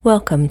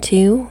Welcome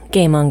to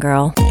Game On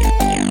Girl.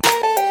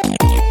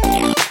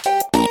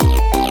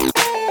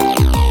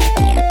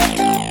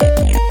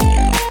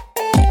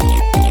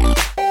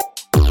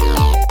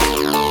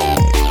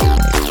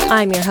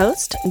 I'm your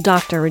host,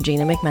 Dr.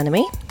 Regina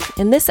McMenemy.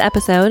 In this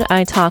episode,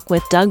 I talk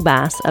with Doug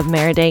Bass of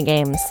Merriday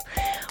Games.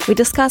 We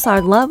discuss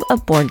our love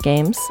of board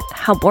games,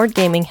 how board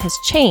gaming has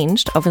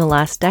changed over the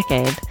last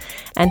decade,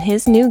 and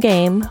his new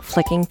game,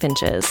 Flicking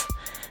Finches.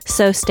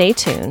 So stay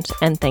tuned,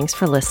 and thanks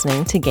for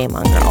listening to Game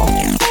On Girl.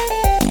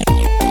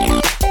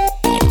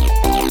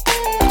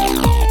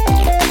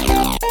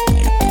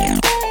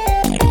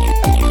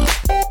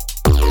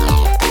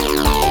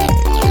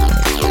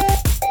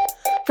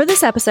 For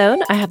this episode,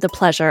 I have the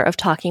pleasure of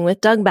talking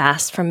with Doug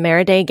Bass from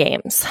Merriday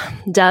Games.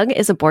 Doug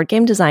is a board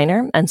game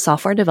designer and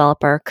software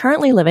developer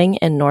currently living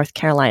in North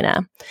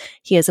Carolina.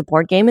 He is a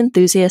board game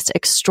enthusiast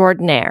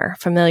extraordinaire,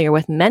 familiar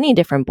with many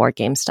different board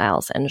game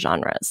styles and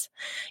genres.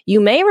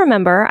 You may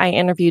remember I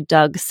interviewed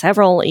Doug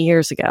several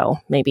years ago,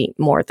 maybe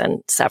more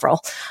than several,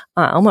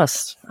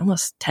 almost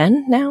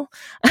 10 now.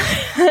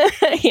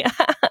 Yeah.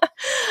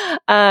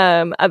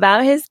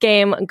 About his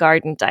game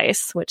Garden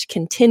Dice, which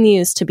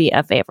continues to be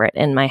a favorite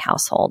in my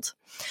household.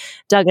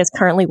 Doug is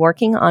currently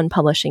working on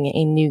publishing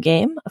a new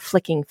game,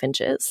 Flicking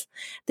Finches.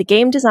 The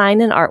game design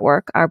and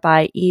artwork are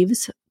by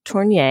Yves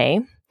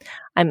Tournier.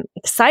 I'm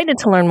excited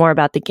to learn more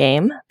about the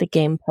game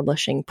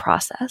publishing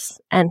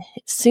process, and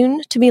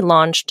soon to be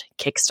launched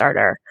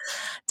Kickstarter.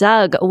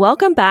 Doug,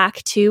 welcome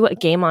back to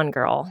Game On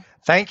Girl.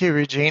 Thank you,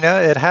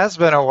 Regina. It has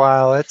been a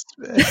while. It's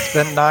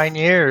been 9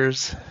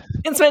 years.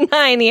 It's been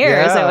 9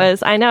 years. Yeah.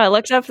 I know. I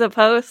looked up the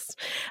post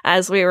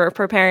as we were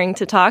preparing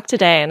to talk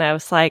today, and I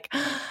was like,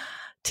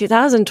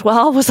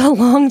 2012 was a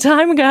long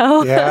time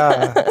ago.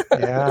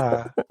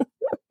 Yeah.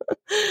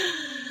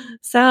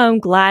 So I'm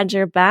glad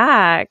you're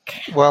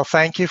back. Well,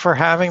 thank you for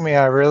having me.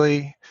 I'm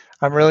really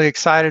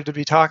excited to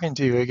be talking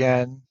to you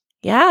again.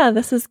 Yeah,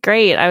 this is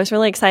great. I was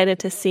really excited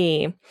to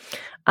see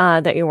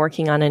that you're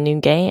working on a new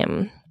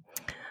game.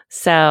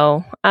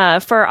 So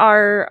for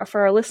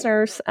our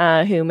listeners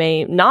who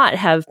may not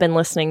have been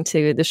listening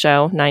to the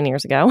show 9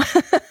 years ago,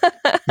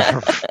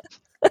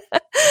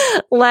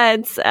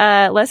 let's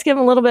give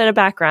them a little bit of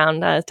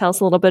background. Tell us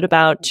a little bit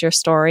about your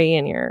story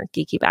and your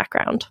geeky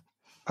background.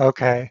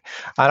 Okay.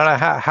 I don't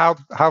know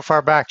how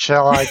far back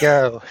shall I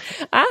go?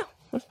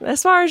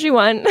 As far as you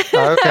want.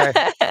 Okay.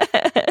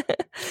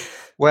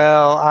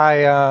 Well,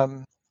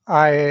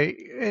 I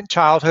in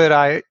childhood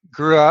I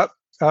grew up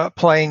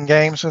playing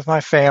games with my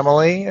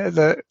family,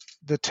 the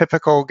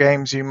typical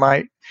games you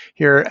might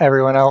hear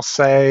everyone else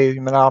say: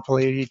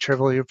 Monopoly,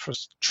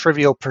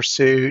 Trivial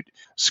Pursuit,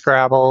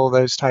 Scrabble,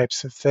 those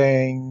types of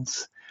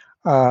things.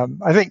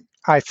 I think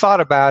I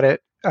thought about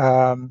it,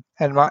 and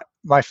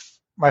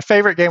my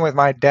favorite game with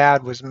my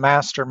dad was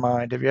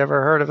Mastermind. Have you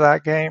ever heard of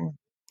that game?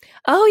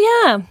 Oh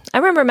yeah, I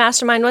remember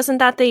Mastermind. Wasn't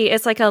that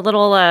it's like a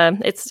little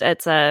it's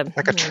a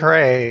like a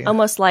tray,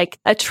 almost like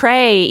a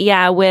tray?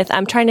 Yeah, with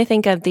I'm trying to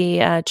think of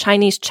the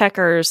Chinese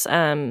checkers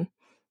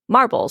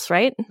marbles,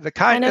 right? The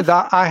kind of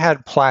I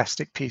had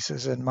plastic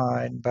pieces in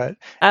mine, but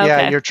okay.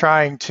 Yeah, you're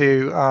trying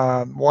to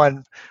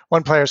one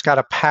player's got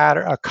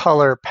a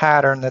color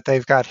pattern that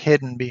they've got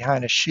hidden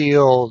behind a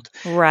shield,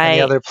 right? And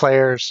the other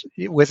players,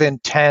 within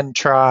 10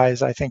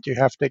 tries, I think you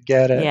have to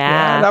get it.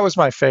 Yeah, that was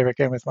my favorite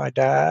game with my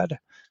dad.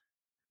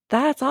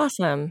 That's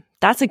awesome.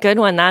 That's a good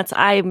one.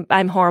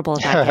 I'm horrible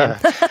at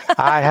that game.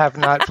 I have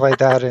not played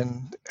that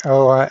in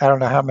I don't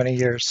know how many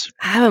years.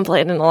 I haven't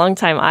played in a long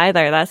time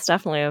either. That's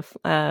definitely a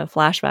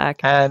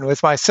flashback. And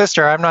with my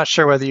sister, I'm not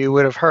sure whether you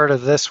would have heard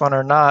of this one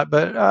or not,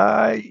 but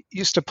I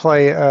used to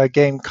play a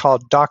game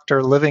called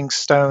Dr.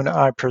 Livingstone,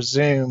 I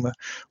presume,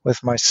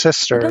 with my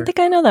sister. I don't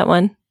think I know that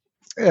one.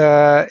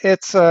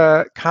 It's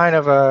a kind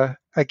of a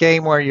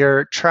game where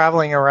you're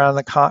traveling around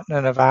the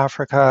continent of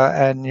Africa,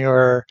 and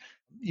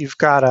you've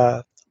got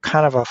a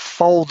kind of a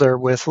folder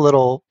with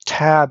little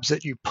tabs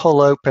that you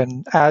pull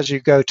open as you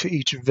go to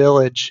each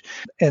village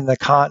in the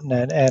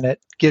continent, and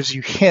it gives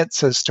you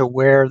hints as to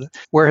where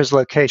his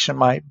location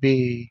might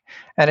be.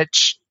 And it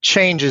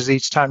changes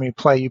each time you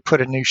play. You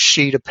put a new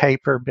sheet of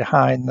paper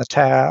behind the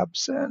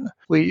tabs, and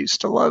we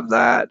used to love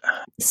that.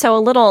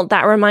 So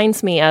that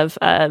reminds me of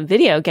a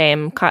video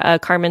game,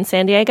 Carmen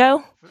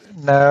Sandiego.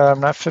 No, I'm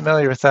not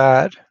familiar with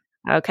that.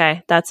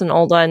 Okay, that's an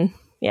old one.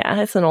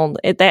 Yeah, it's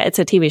it's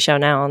a TV show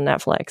now on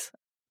Netflix.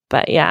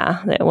 But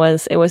yeah, it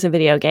was a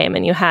video game,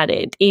 and you had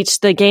it.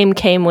 The game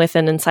came with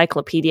an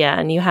encyclopedia,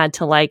 and you had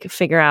to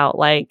figure out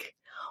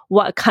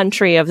what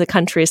country of the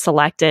country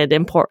selected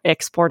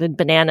exported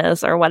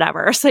bananas or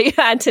whatever. So you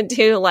had to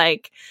do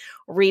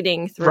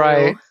reading through.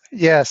 Right.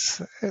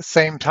 Yes.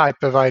 Same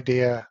type of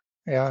idea.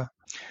 Yeah.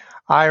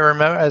 I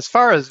remember, as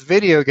far as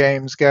video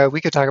games go,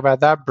 we could talk about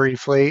that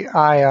briefly.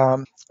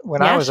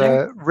 When I was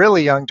a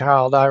really young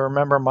child, I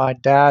remember my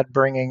dad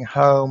bringing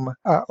home,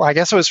 I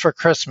guess it was for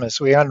Christmas.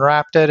 We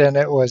unwrapped it, and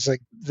it was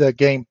the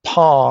game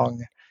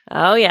Pong.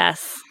 Oh,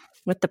 yes.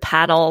 With the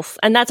paddles.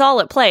 And that's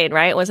all it played,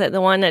 right? Was it the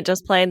one that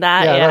just played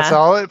that? Yeah, that's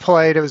all it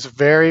played. It was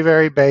very,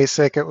 very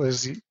basic. It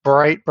was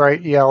bright,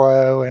 bright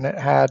yellow, and it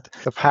had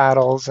the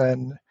paddles.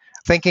 And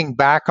thinking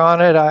back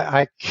on it,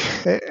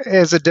 it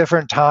is a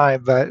different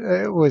time, but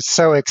it was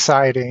so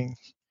exciting.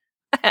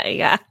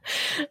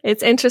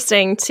 It's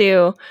interesting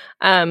too.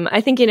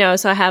 I think,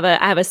 so I have a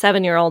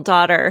 7-year-old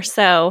daughter.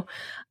 So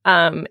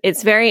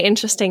it's very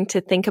interesting to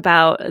think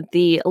about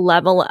the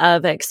level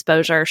of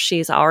exposure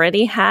she's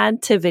already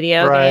had to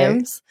video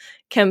games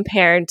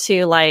compared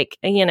to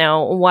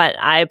what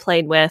I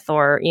played with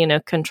or,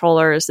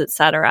 controllers,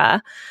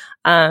 etc.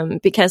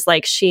 Because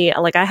I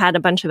had a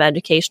bunch of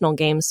educational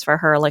games for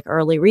her, like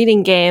early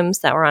reading games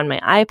that were on my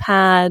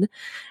iPad.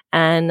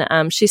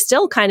 And she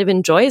still kind of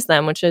enjoys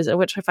them, which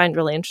I find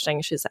really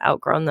interesting. She's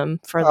outgrown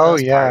them for the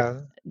most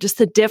part. Just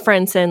the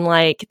difference in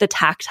the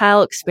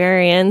tactile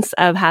experience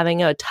of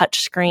having a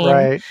touch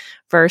screen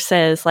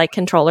versus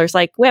controllers.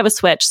 We have a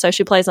Switch, so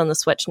she plays on the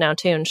Switch now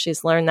too, and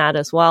she's learned that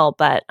as well.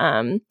 But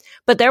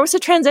there was a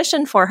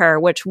transition for her,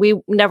 which we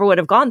never would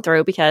have gone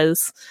through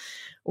because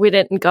we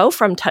didn't go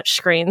from touch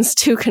screens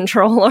to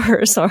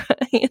controllers, or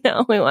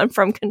we went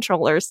from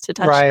controllers to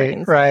touch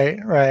screens.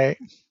 Right.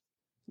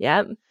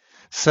 Yep.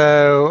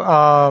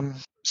 So,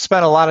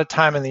 spent a lot of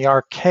time in the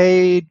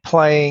arcade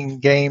playing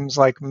games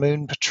like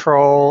Moon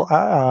Patrol,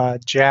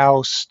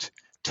 Joust,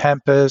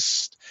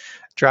 Tempest,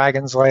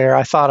 Dragon's Lair.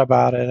 I thought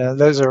about it, and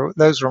those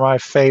were my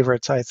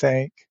favorites, I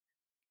think.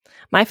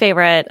 My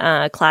favorite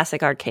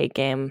classic arcade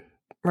game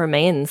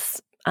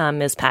remains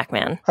Ms.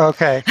 Pac-Man.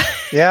 Okay.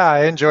 Yeah,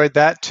 I enjoyed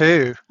that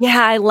too.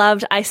 Yeah,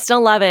 I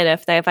still love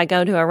it if I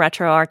go to a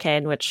retro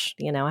arcade, which,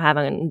 I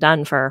haven't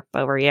done for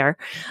over a year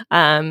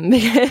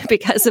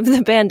because of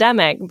the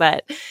pandemic.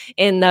 But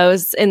in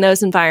those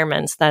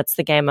environments, that's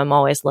the game I'm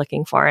always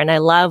looking for. And I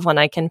love when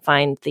I can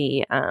find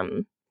the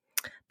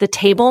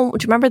table.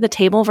 Do you remember the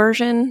table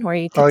version where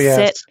you could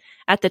sit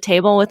at the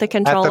table with the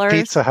controllers? At the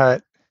Pizza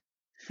Hut.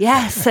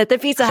 Yes, at the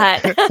Pizza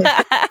Hut.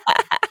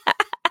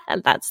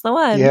 That's the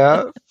one.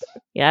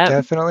 Yeah,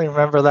 definitely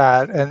remember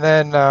that. And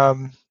then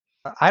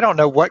I don't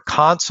know what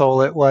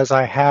console it was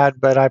I had,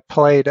 but I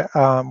played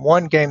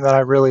one game that I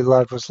really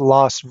loved was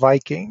Lost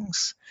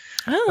Vikings.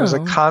 Oh. It was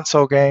a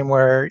console game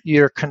where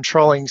you're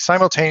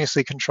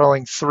simultaneously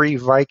controlling 3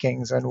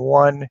 Vikings, and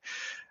one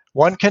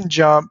can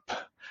jump,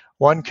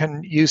 one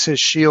can use his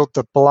shield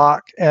to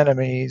block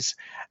enemies,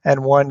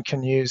 and one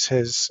can use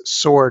his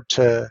sword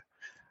to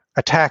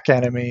attack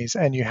enemies,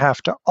 and you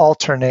have to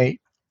alternate.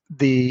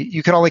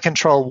 You can only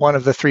control one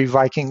of the 3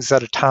 Vikings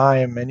at a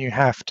time, and you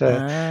have to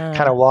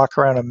kind of walk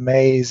around a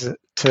maze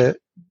to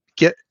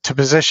get to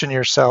position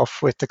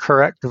yourself with the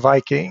correct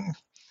Viking.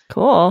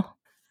 Cool.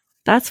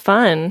 That's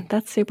fun.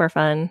 That's super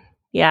fun.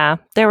 Yeah.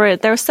 There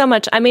was so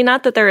much,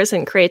 not that there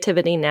isn't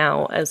creativity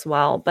now as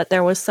well, but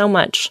there was so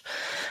much,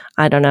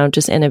 I don't know,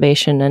 just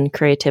innovation and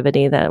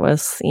creativity that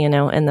was,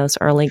 in those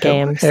early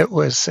games. It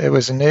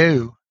was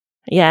new.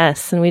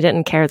 Yes, and we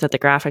didn't care that the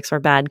graphics were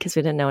bad because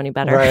we didn't know any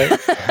better. Right.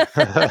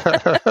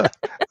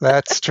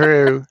 That's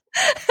true.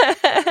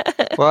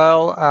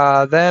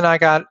 Well, then I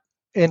got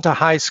into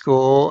high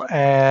school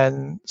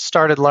and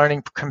started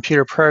learning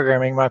computer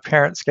programming. My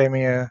parents gave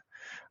me it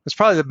was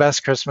probably the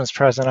best Christmas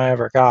present I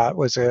ever got,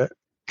 was a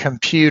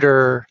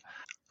computer.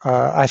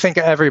 I think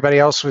everybody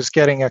else was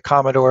getting a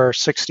Commodore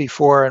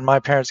 64, and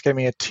my parents gave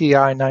me a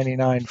TI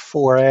 99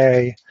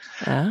 4A,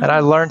 and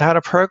I learned how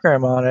to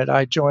program on it.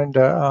 I joined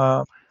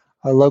a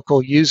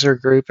local user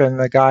group, and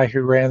the guy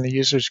who ran the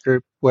users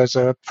group was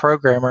a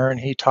programmer, and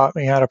he taught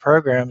me how to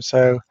program.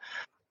 So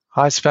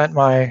I spent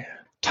my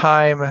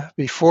time,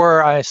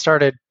 before I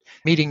started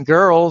meeting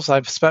girls,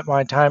 I've spent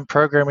my time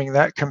programming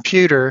that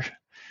computer,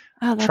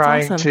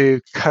 trying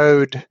to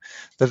code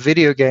the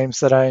video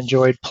games that I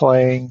enjoyed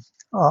playing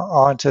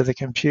onto the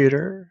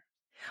computer.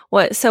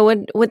 What? So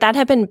would that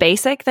have been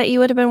BASIC that you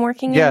would have been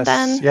working in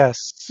then?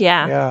 Yes.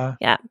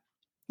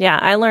 Yeah,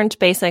 I learned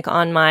BASIC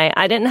on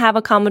I didn't have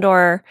a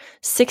Commodore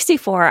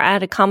 64. I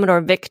had a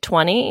Commodore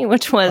VIC-20,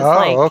 which was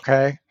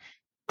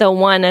the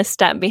one a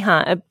step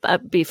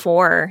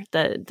before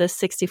the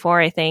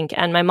 64, I think.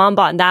 And my mom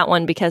bought that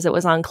one because it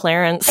was on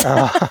clearance.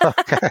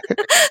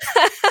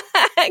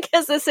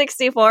 Because the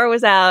 64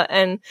 was out,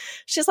 and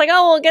she's like,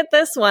 "Oh, we'll get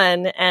this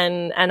one."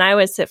 And I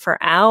would sit for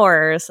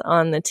hours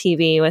on the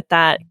TV with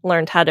that.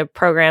 Learned how to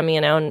program,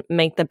 and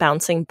make the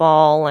bouncing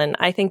ball. And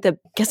I think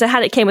because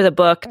it came with a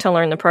book to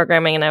learn the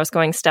programming, and I was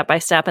going step by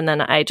step, and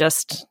then I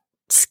just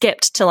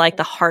skipped to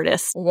the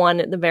hardest one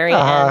at the very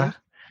end,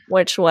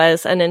 which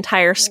was an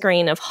entire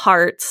screen of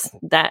hearts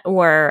that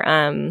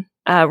were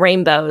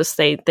rainbows.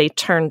 They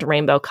turned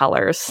rainbow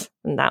colors,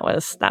 and that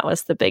was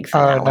the big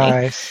finale. Oh,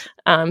 nice.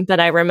 But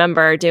I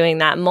remember doing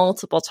that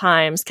multiple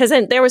times because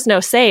there was no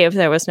save,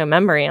 there was no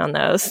memory on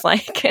those. I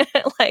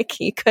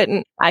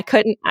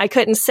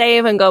couldn't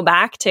save and go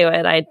back to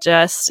it. I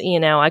just,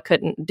 I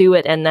couldn't do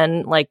it and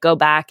then go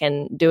back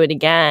and do it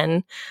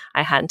again.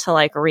 I had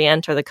to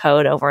re-enter the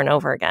code over and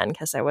over again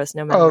because there was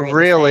no memory. Oh,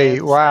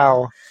 really?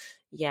 Wow.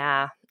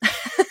 Yeah.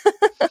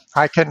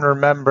 I can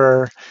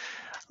remember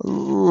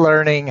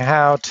learning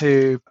how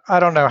to, I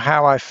don't know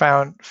how I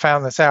found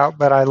this out,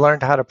 but I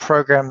learned how to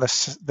program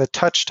the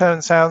touch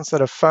tone sounds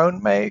that a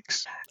phone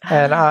makes.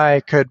 And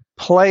I could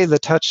play the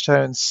touch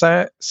tone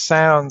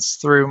sounds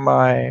through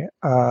my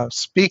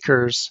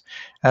speakers,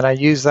 and I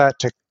used that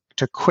to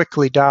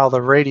quickly dial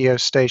the radio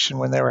station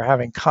when they were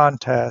having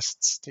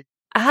contests.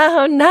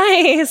 Oh,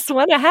 nice.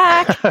 What a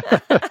hack.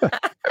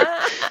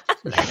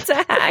 That's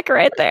a hack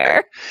right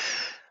there.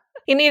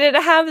 You needed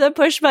to have the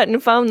push button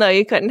phone, though.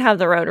 You couldn't have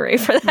the rotary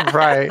for that.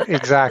 Right,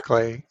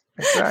 exactly.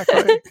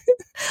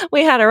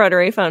 We had a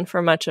rotary phone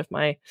for much of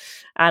my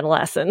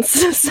adolescence.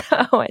 So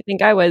I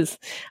think I was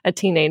a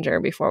teenager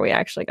before we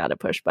actually got a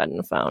push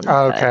button phone.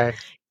 Okay.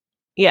 But,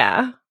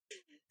 yeah.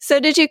 So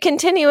did you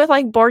continue with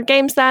like board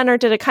games then, or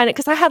did it kind of,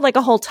 because I had like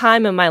a whole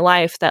time in my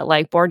life that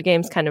like board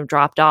games kind of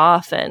dropped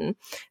off, and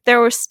there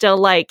were still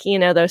like, you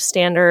know, those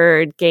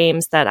standard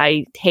games that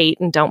I hate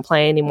and don't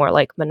play anymore,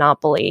 like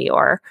Monopoly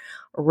or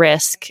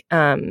Risk.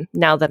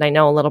 Now that I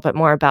know a little bit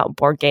more about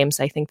board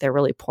games, I think they're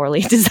really poorly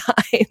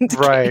designed.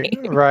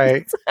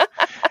 Right.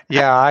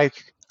 Yeah,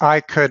 I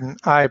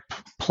couldn't. I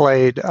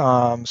played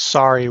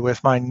Sorry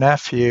with my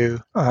nephew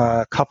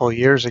a couple of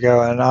years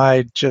ago, and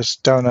I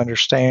just don't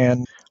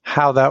understand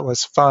how that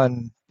was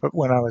fun. But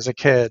when I was a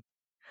kid.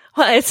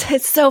 Well,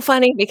 it's so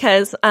funny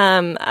because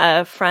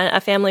a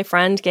family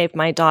friend gave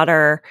my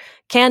daughter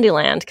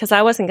Candyland because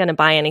I wasn't going to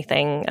buy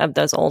anything of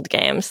those old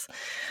games.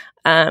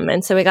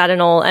 And so we got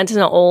an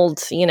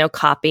old, you know,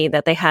 copy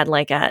that they had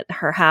like at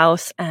her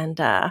house. And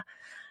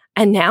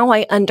now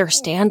I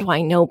understand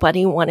why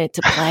nobody wanted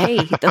to play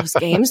those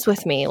games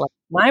with me. Like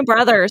my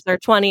brothers are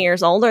 20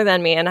 years older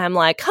than me, and I'm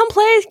like, come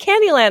play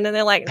Candyland. And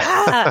they're like,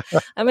 I'm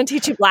going to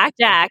teach you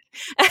blackjack.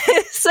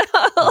 So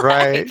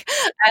right. Like,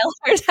 I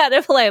learned how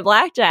to play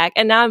blackjack,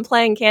 and now I'm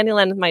playing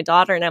Candyland with my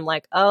daughter, and I'm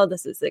like, oh,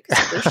 this is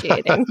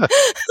excruciating.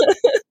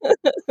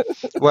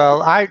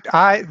 Well,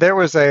 I there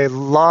was a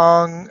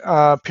long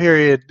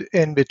period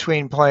in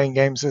between playing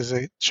games as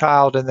a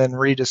child and then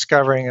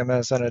rediscovering them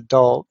as an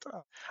adult.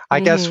 I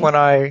guess when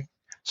I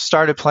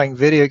started playing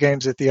video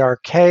games at the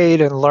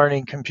arcade and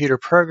learning computer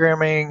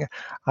programming,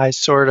 I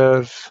sort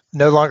of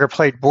no longer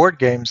played board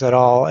games at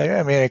all.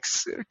 I mean,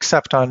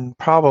 except on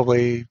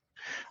probably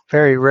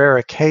very rare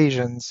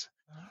occasions.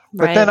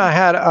 Right. But then I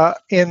had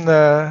in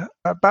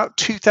about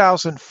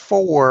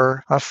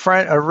 2004,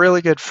 a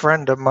really good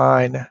friend of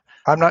mine.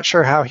 I'm not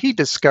sure how he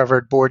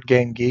discovered Board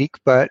Game Geek,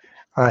 but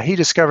he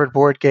discovered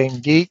Board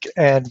Game Geek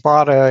and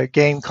bought a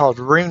game called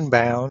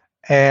Runebound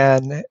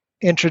and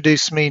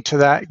introduced me to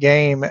that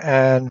game,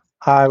 and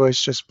I was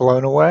just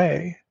blown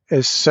away.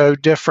 It's so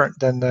different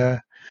than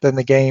the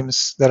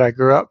games that I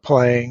grew up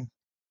playing.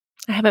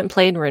 I haven't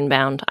played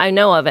Runebound. I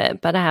know of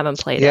it, but I haven't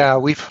played it.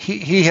 Yeah,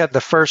 he had the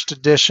first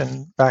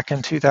edition back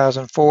in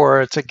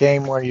 2004. It's a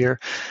game where you're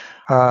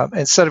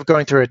instead of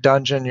going through a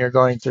dungeon, you're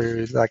going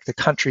through like the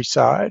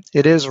countryside.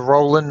 It is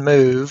roll and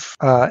move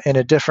in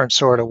a different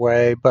sort of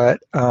way, but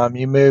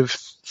you move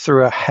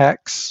through a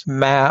hex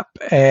map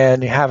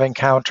and you have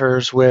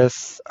encounters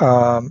with,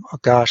 oh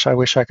gosh, I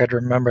wish I could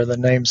remember the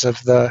names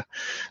of the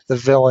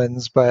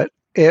villains, but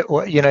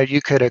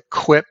you could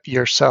equip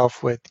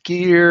yourself with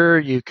gear,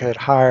 you could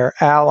hire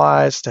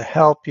allies to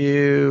help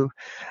you.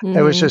 Mm-hmm.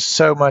 It was just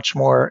so much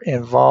more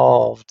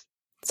involved.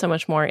 So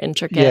much more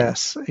intricate.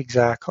 Yes,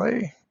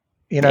 exactly.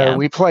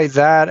 We played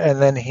that, and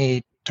then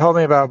he told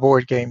me about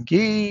Board Game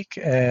Geek,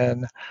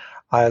 and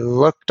I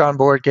looked on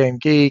Board Game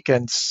Geek,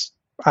 and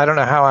I don't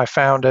know how I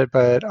found it,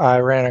 but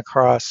I ran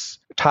across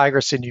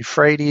Tigris and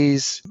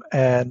Euphrates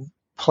and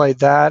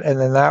played that,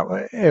 and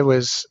then it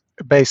was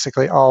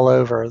basically all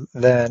over.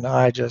 Then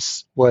I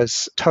just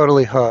was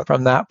totally hooked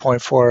from that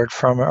point forward,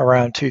 from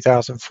around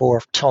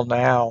 2004 till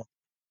now.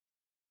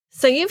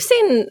 So you've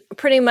seen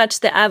pretty much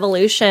the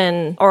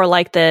evolution, or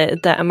like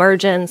the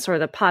emergence or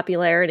the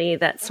popularity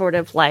that sort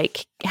of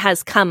like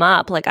has come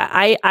up. Like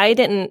I'm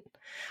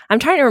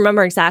trying to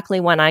remember exactly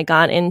when I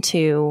got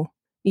into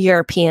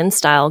European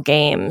style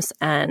games,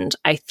 and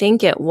I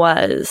think it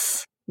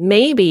was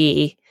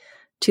maybe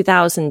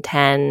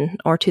 2010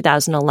 or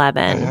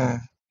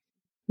 2011,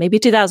 maybe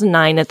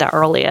 2009 at the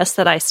earliest,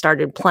 that I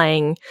started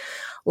playing.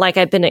 Like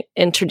I've been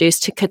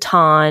introduced to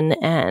Catan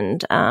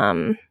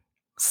and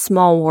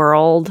Small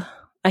World,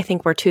 I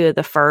think, were two of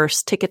the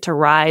first. Ticket to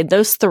Ride.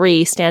 Those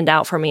three stand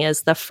out for me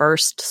as the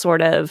first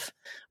sort of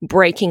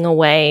breaking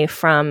away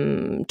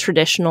from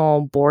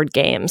traditional board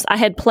games. I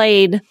had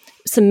played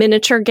some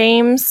miniature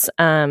games,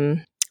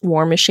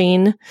 War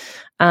Machine,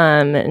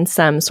 and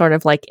some sort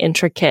of like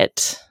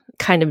intricate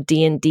kind of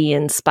D&D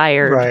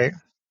inspired, right,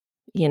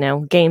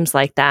 games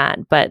like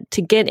that. But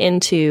to get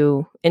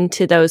into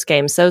those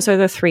games, those are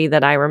the three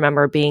that I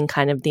remember being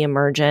kind of the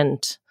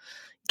emergent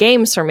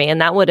games for me,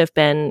 and that would have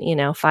been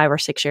 5 or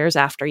 6 years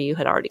after you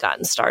had already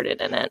gotten started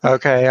in it.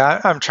 Okay,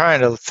 I'm trying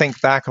to think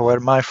back of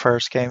what my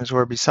first games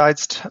were.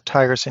 Besides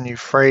Tigris and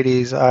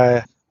Euphrates,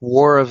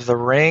 War of the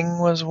Ring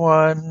was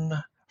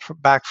one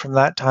back from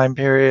that time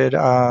period.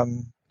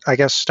 I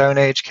guess Stone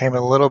Age came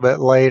a little bit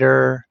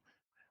later.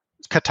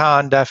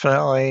 Catan,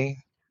 definitely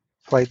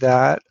played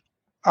that.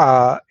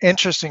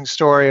 interesting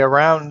story.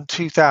 Around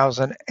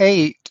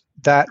 2008,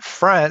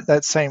 that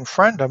same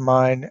friend of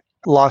mine,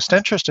 lost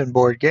interest in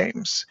board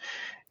games,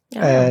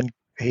 and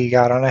he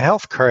got on a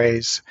health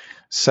craze.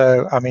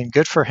 So, I mean,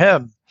 good for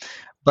him.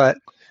 But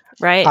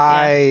Right.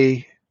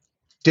 I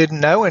didn't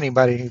know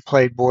anybody who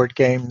played board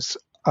games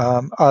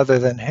other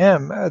than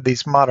him,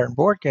 these modern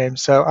board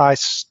games. So I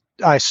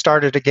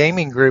started a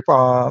gaming group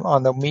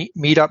on the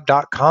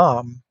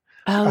meetup.com.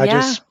 Oh, I yeah.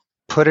 just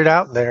put it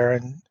out there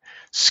and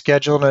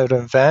scheduled an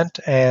event,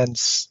 and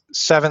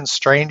 7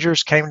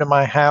 strangers came to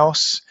my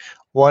house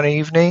one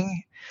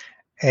evening,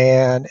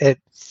 and it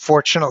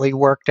fortunately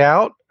worked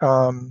out.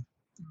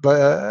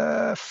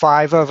 But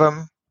 5 of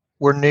them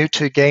were new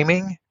to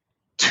gaming.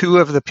 2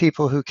 of the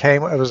people who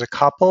came, it was a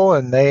couple,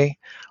 and they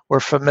were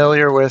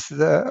familiar with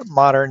the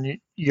modern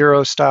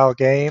Euro-style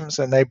games,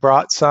 and they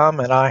brought some,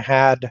 and I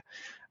had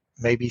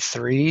maybe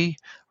 3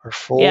 or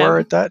 4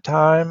 at that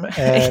time.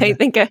 And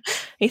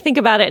you think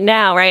about it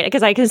now, right?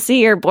 Because I can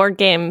see your board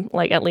game,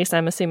 like at least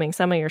I'm assuming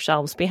some of your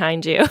shelves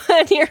behind you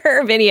and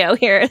your video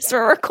here as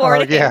we're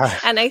recording. Oh, yeah.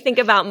 And I think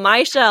about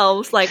my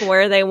shelves, like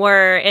where they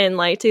were in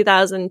like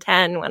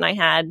 2010 when I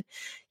had,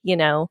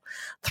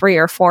 3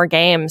 or 4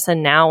 games.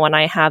 And now when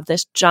I have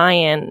this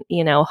giant,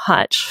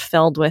 hutch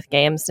filled with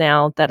games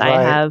now that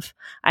Right.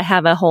 I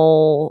have a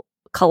whole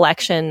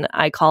collection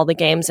I call the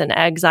games in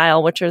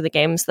exile, which are the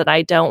games that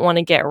I don't want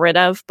to get rid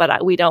of,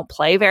 but we don't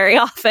play very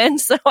often,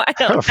 so I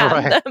don't have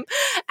Right. them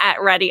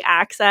at ready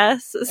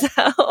access.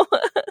 So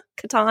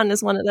Catan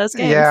is one of those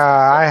games. Yeah,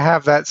 I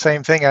have that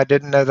same thing. I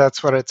didn't know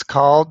that's what it's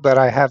called, but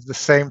I have the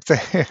same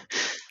thing.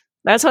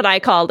 That's what I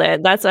called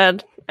it.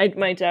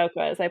 My joke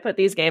was I put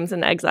these games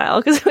in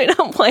exile because we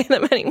don't play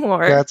them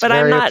anymore. That's but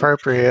very I'm not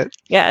appropriate.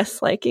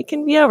 Yes, like you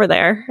can be over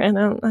there, and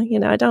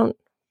I don't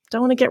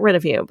want to get rid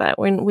of you, but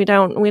when we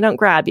don't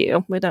grab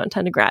you, we don't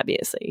tend to grab you,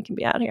 so you can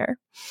be out here.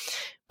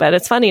 But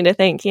it's funny to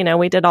think,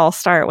 we did all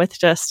start with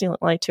just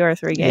like 2 or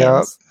 3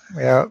 games.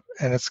 Yep.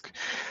 And it's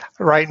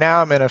right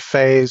now I'm in a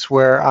phase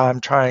where I'm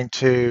trying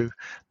to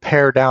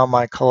pare down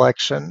my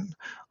collection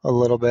a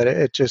little bit.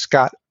 It just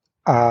got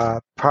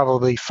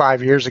probably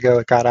 5 years ago.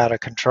 It got out of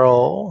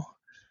control.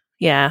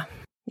 Yeah.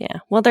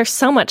 Well, there's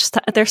so much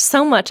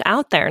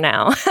out there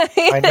now.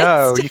 I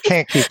know you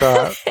can't keep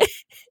up.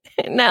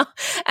 No,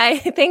 I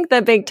think one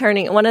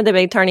of the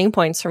big turning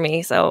points for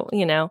me. So,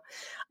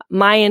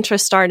 my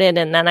interest started,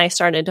 and then I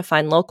started to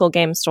find local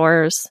game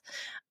stores.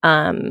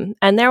 And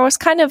there was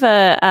kind of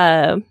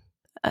I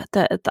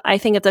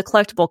think of the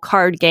collectible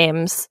card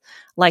games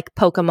like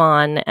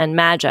Pokemon and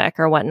Magic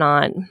or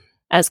whatnot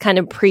as kind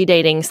of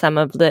predating some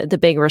of the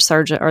big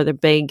resurgence or the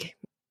big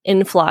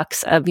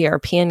influx of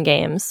European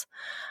games.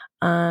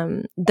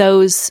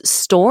 Those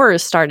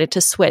stores started to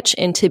switch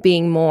into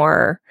being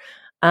more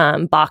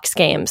box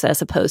games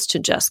as opposed to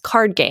just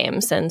card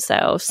games. And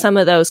so some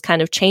of those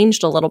kind of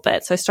changed a little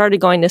bit. So I started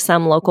going to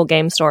some local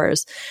game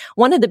stores.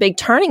 One of the big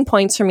turning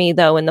points for me,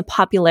 though, in the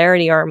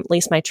popularity, or at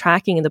least my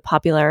tracking of the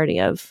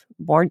popularity of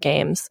board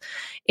games,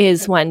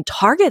 is when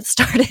Target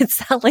started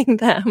selling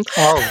them.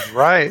 Oh,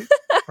 right.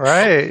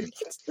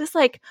 It's this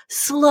like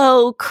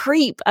slow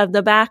creep of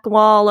the back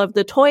wall of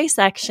the toy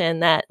section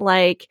that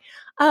like,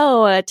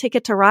 a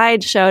Ticket to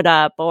Ride showed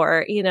up,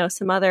 or,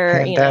 some other,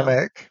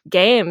 Pandemic.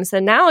 Games.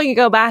 And now you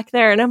go back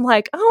there and I'm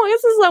like,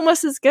 this is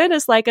almost as good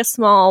as like a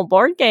small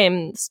board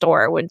game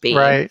store would be.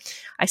 Right.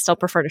 I still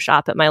prefer to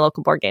shop at my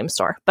local board game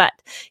store, but,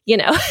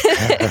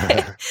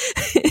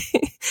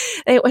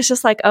 it was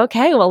just like,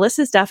 okay, well, this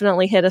has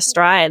definitely hit a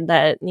stride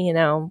that,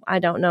 I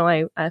don't know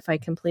if I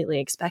completely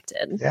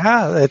expected.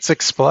 Yeah, it's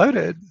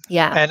exploded.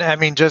 Yeah. And I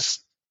mean,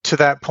 just to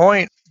that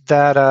point,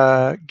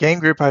 that game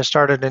group I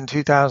started in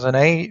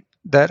 2008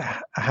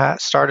 that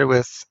started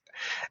with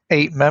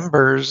 8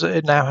 members,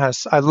 it now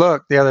has, I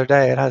looked the other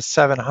day, it has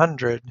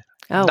 700.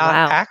 Oh, Not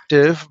wow.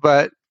 active,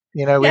 but,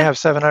 we have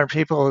 700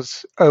 people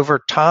over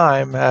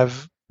time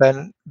have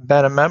been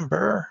a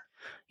member.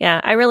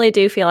 Yeah, I really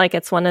do feel like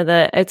it's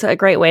a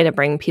great way to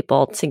bring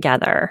people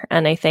together.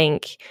 And I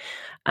think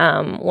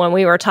when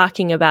we were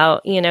talking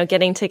about,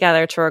 getting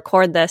together to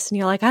record this, and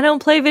you're like, I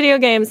don't play video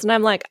games. And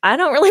I'm like, I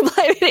don't really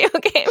play video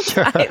games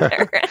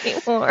either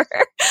anymore.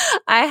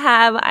 I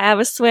have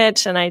a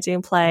Switch, and I do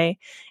play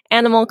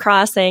Animal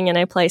Crossing, and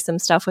I play some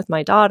stuff with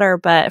my daughter.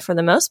 But for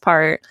the most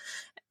part,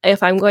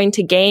 if I'm going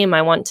to game,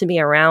 I want to be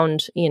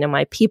around,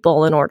 my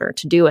people in order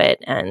to do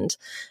it. And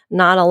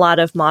not a lot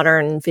of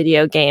modern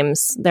video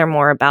games. They're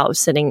more about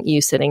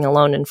sitting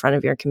alone in front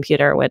of your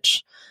computer,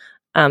 which,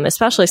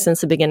 especially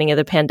since the beginning of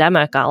the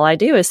pandemic, all I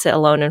do is sit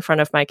alone in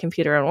front of my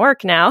computer and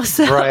work now.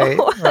 So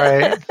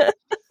Right.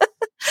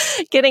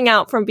 Getting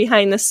out from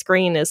behind the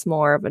screen is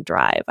more of a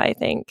drive, I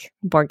think.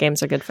 Board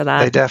games are good for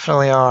that. They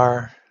definitely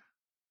are.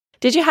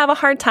 Did you have a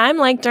hard time,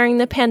 like during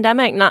the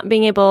pandemic, not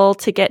being able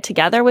to get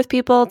together with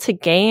people to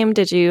game?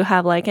 Did you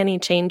have like any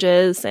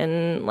changes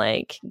in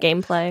like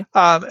gameplay?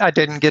 I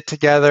didn't get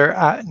together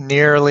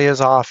nearly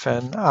as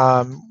often.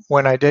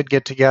 When I did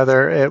get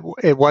together,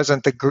 it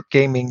wasn't the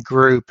gaming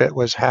group. It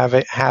was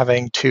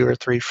having 2 or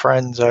 3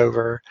 friends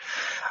over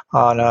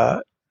on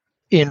a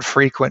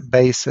infrequent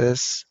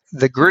basis.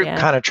 The group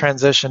kind of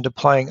transitioned to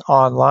playing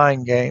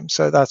online games,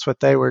 so that's what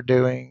they were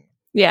doing.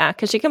 Yeah,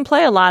 because you can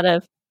play a lot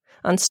of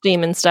on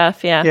Steam and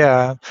stuff. Yeah.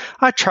 Yeah,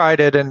 I tried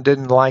it and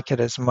didn't like it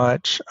as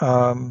much,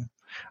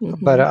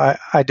 but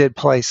I did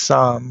play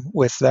some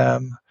with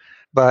them.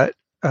 But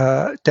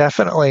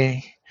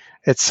definitely,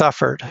 it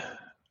suffered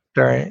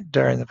during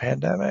the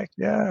pandemic.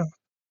 Yeah.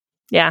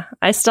 Yeah,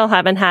 I still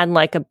haven't had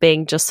like a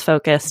big, just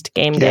focused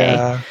game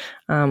day.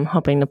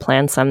 Hoping to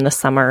plan some this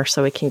summer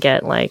so we can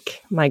get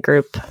like my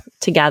group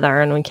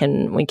together and we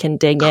can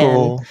dig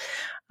in.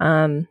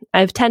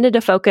 I've tended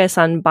to focus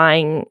on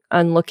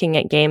looking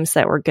at games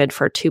that were good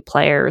for 2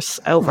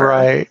 players over,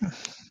 right.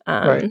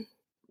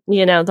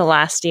 The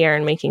last year,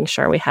 and making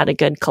sure we had a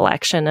good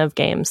collection of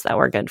games that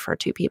were good for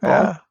 2 people.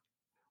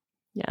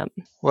 Yeah.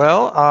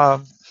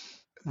 Well,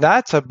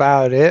 that's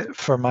about it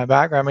for my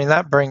background. I mean,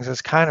 that brings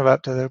us kind of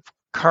up to the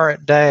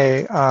current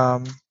day.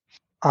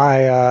 My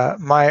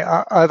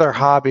other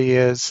hobby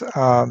is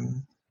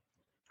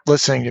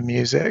listening to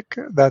music.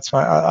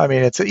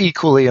 It's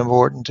equally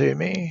important to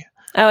me.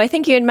 Oh, I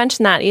think you had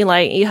mentioned that,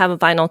 Eli. You have a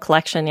vinyl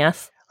collection,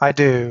 yes? I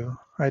do.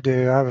 I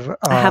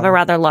have a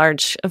rather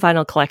large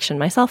vinyl collection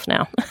myself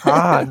now.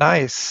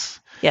 Nice.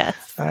 Yes.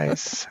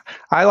 Nice.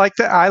 I like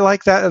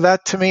that.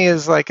 That to me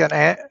is like an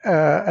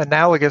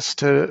analogous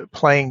to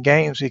playing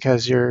games,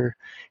 because you're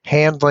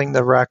handling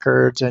the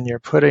records and you're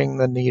putting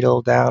the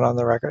needle down on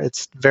the record.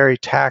 It's very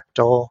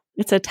tactile.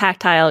 It's a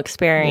tactile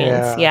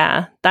experience.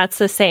 Yeah. That's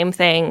the same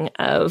thing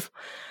of,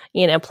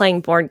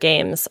 playing board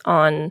games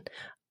on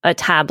a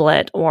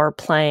tablet or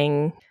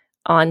playing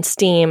on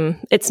Steam.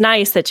 It's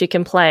nice that you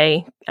can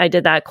play. I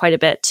did that quite a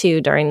bit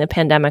too during the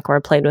pandemic, where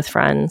I played with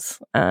friends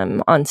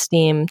on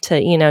Steam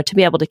to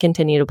be able to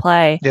continue to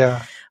play.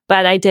 Yeah.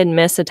 But I did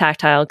miss a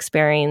tactile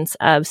experience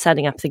of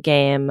setting up the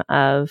game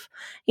of,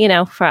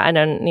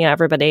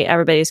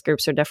 everybody's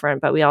groups are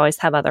different, but we always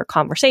have other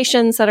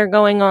conversations that are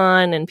going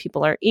on, and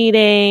people are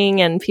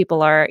eating, and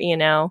people are,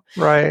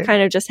 right,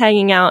 kind of just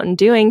hanging out and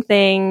doing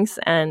things,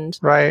 and,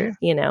 right,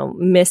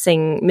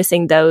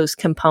 missing those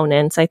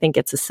components. I think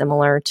it's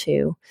similar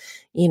to,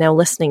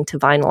 listening to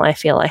vinyl. I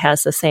feel it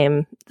has the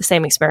same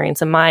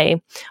experience. And my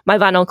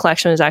vinyl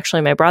collection is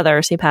actually my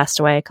brother's. He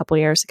passed away a couple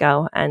years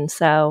ago, and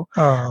so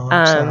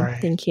I'm sorry.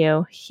 Thank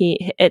you.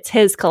 It's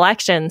his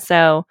collection,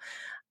 so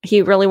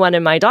he really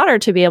wanted my daughter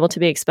to be able to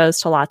be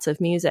exposed to lots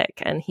of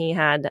music, and he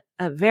had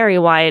a very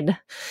wide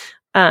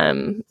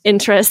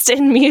interest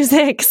in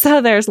music. So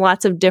there's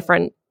lots of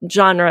different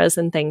genres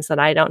and things that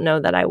I don't know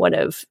that I would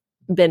have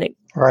been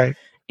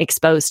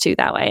exposed to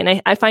that way.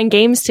 And I find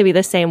games to be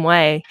the same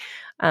way.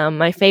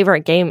 My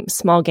favorite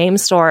small game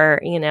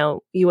store,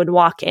 you would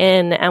walk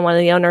in and one of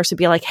the owners would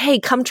be like, "Hey,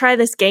 come try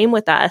this game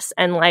with us."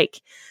 And like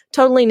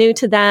totally new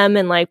to them,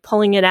 and like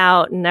pulling it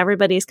out, and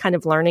everybody's kind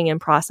of learning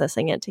and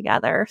processing it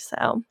together.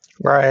 So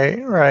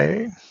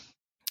right.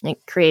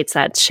 It creates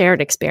that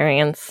shared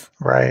experience.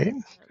 Right.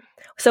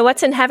 So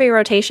what's in heavy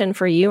rotation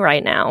for you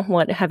right now?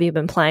 What have you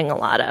been playing a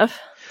lot of?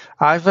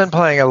 I've been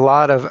playing a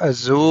lot of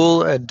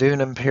Azul and Dune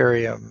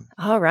Imperium.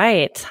 All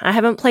right. I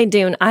haven't played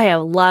Dune. I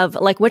love,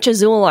 which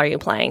Azul are you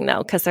playing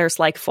though? Because there's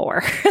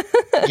 4.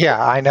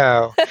 Yeah, I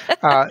know.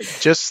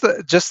 Just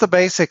the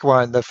basic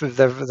one,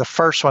 the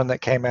first one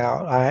that came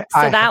out.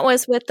 That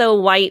was with the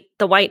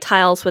white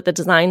tiles with the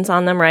designs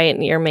on them, right?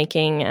 And you're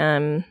making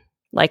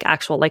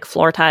actual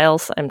floor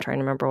tiles. I'm trying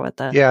to remember what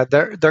the... Yeah,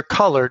 they're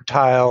colored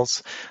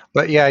tiles,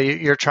 but yeah,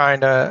 you're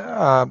trying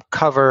to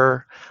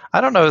cover... I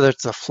don't know that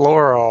it's a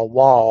floor or a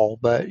wall,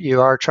 but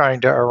you are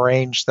trying to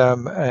arrange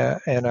them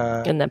in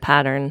the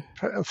pattern,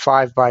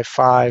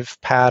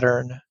 5x5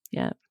 pattern.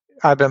 Yeah,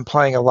 I've been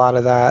playing a lot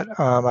of that.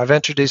 I've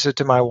introduced it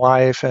to my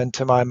wife and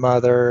to my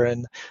mother,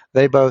 and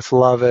they both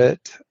love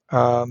it.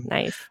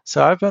 Nice.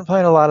 So I've been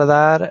playing a lot of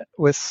that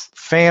with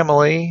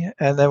family,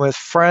 and then with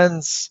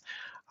friends.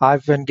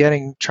 I've been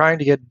trying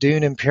to get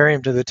Dune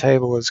Imperium to the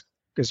table as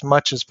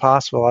much as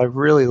possible. I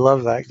really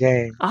love that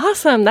game.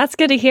 Awesome. That's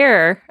good to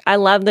hear. I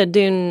love the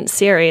Dune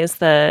series,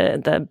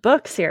 the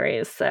book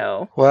series.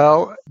 So,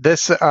 well,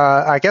 this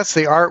I guess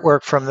the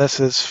artwork from this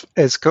is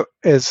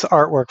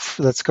artwork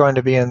that's going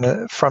to be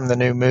from the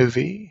new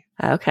movie.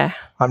 Okay.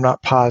 I'm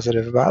not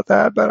positive about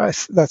that,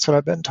 but that's what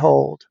I've been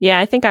told. Yeah,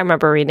 I think I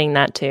remember reading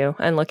that too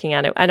and looking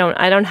at it. I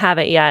don't have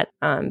it yet,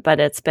 but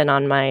it's been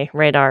on my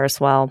radar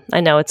as well.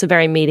 I know it's a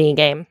very meaty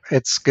game.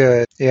 It's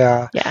good.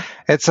 Yeah. Yeah.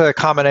 It's a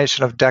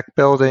combination of deck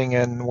building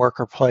and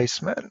worker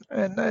placement,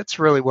 and it's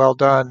really well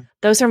done.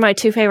 Those are my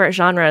 2 favorite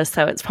genres,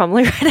 so it's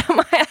probably right up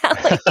my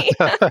alley.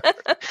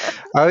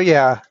 Oh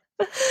yeah.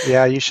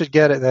 Yeah, you should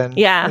get it then.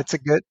 Yeah.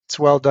 It's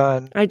well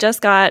done. I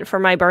just got, for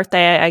my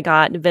birthday, I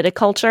got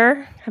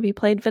Viticulture. Have you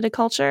played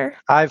Viticulture?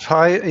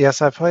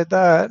 Yes, I've played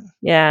that.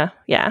 Yeah.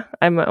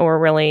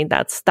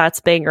 That's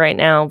big right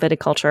now,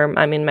 Viticulture.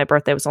 I mean, my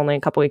birthday was only a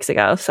couple weeks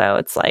ago, so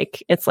it's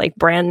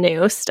brand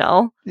new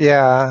still.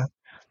 Yeah.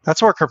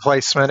 That's worker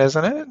placement,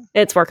 isn't it?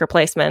 It's worker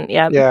placement,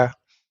 yeah.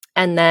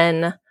 And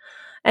then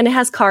And it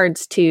has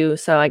cards too,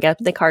 so I guess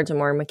the cards are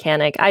more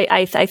mechanic.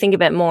 I think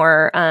of it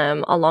more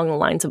along the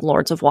lines of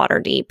Lords of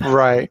Waterdeep.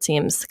 Right. It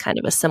seems kind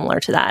of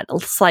similar to that,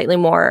 slightly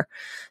more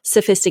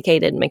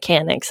sophisticated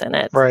mechanics in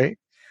it. Right.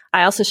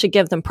 I also should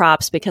give them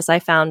props because I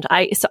find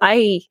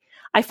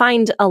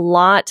a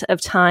lot of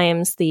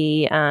times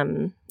the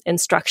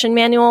instruction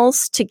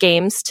manuals to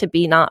games to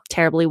be not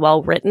terribly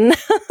well written.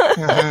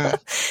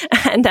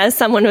 Mm-hmm. And as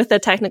someone with a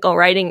technical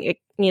writing,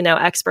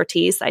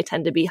 expertise, I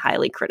tend to be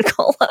highly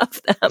critical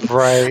of them.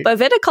 Right. But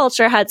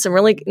Viticulture had some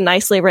really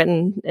nicely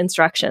written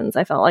instructions.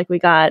 I felt like we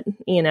got,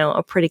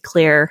 a pretty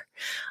clear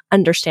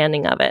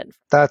understanding of it.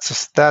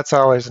 That's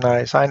always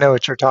nice. I know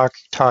what you're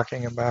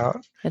talking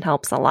about. It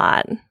helps a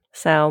lot.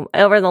 So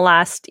over the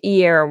last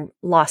year,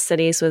 Lost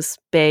Cities was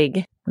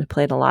big. We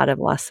played a lot of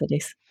Lost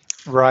Cities.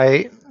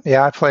 Right.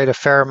 Yeah, I played a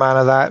fair amount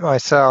of that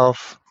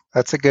myself.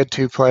 That's a good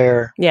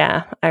 2-player.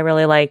 Yeah, I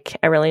really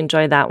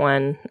enjoyed that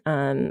one,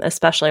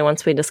 especially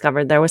once we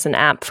discovered there was an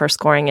app for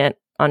scoring it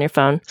on your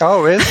phone.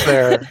 Oh, is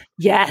there?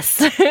 Yes.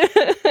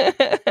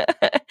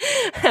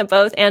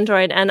 Both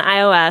Android and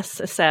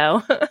iOS.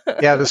 So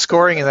yeah, the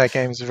scoring in that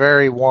game is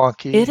very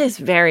wonky. It is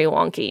very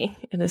wonky.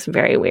 It is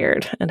very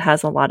weird. It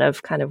has a lot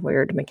of kind of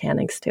weird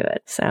mechanics to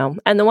it. So,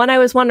 and the one I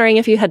was wondering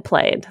if you had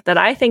played that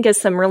I think is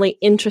some really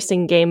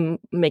interesting game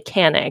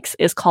mechanics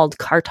is called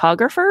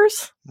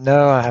Cartographers.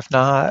 No, I have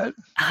not.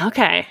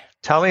 Okay.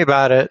 Tell me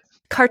about it.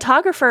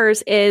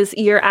 Cartographers is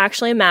you're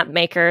actually a map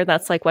maker.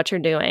 That's like what you're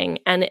doing.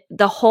 And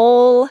the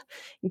whole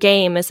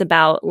game is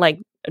about like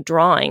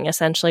drawing.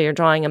 Essentially, you're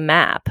drawing a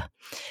map.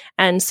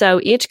 And so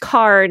each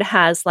card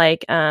has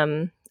like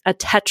a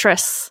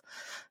Tetris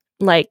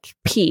like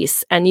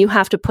piece, and you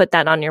have to put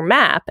that on your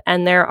map.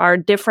 And there are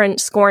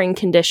different scoring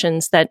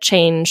conditions that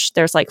change.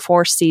 There's like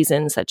 4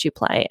 seasons that you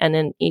play, and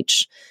in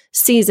each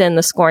season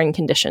the scoring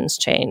conditions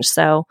change.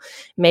 So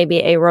maybe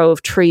a row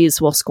of trees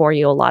will score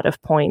you a lot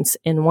of points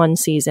in one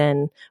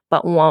season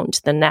but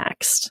won't the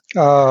next.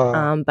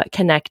 But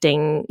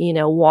connecting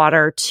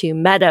water to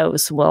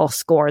meadows will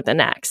score the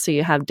next. So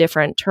you have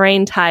different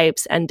terrain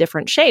types and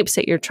different shapes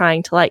that you're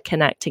trying to like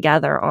connect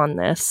together on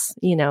this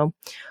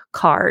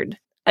card.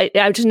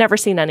 I've just never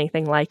seen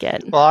anything like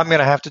it. Well, I'm going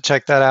to have to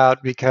check that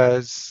out,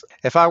 because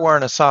if I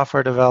weren't a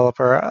software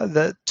developer,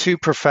 the 2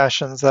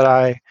 professions that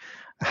I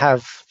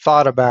have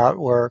thought about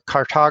were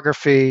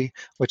cartography,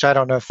 which I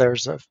don't know if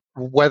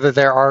whether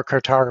there are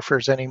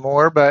cartographers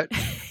anymore, but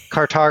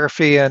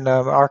cartography and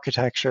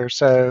architecture.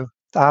 So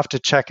I'll have to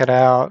check it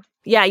out.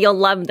 Yeah, you'll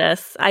love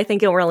this. I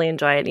think you'll really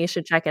enjoy it. You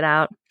should check it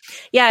out.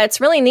 Yeah, it's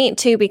really neat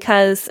too,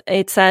 because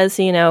it says,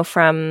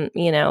 from,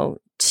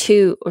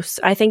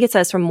 I think it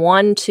says from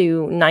 1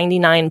 to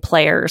 99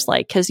 players,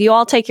 like, because you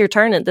all take your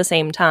turn at the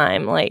same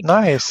time. Like,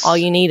 nice. All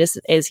you need is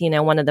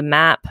one of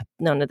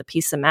the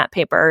piece of map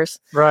papers,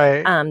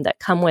 right? That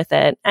come with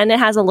it, and it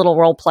has a little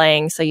role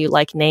playing. So you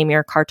like name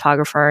your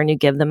cartographer and you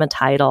give them a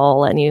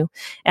title, and it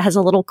has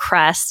a little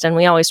crest, and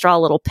we always draw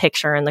a little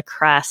picture in the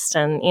crest,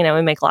 and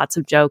we make lots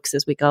of jokes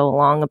as we go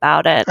along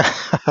about it.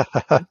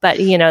 But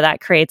that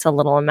creates a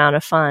little amount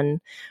of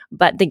fun.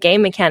 But the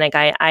game mechanic,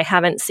 I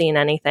haven't seen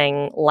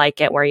anything like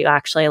it, where you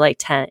actually like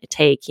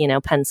take,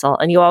 pencil,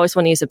 and you always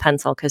want to use a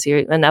pencil because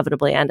you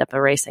inevitably end up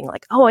erasing,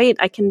 like, oh, wait,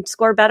 I can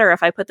score better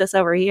if I put this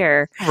over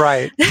here.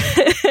 Right.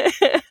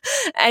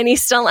 And you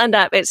still end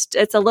up,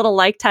 it's a little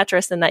like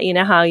Tetris, in that,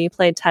 how you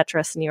played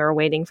Tetris and you were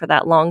waiting for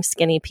that long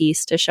skinny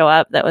piece to show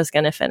up that was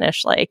going to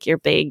finish like your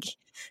big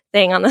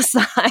thing on the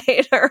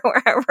side or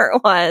wherever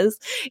it was.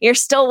 You're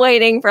still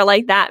waiting for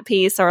like that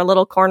piece or a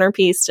little corner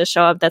piece to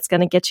show up that's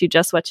going to get you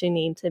just what you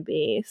need to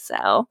be.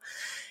 So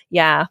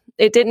yeah,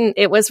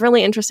 it was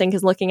really interesting,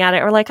 because looking at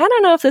it, we're like, I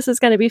don't know if this is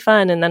going to be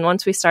fun. And then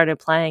once we started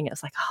playing, it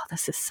was like, oh,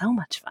 this is so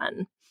much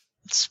fun.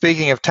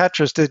 Speaking of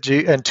Tetris,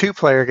 and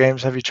 2-player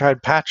games, have you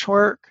tried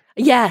Patchwork?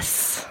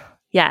 Yes.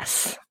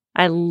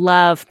 I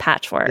love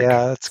Patchwork.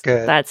 Yeah, that's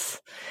good.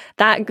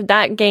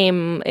 That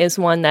game is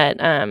one that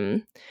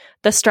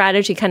the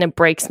strategy kind of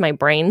breaks my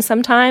brain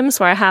sometimes,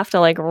 where I have to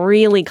like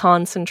really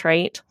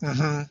concentrate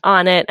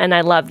on it, and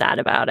I love that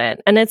about it.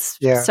 And it's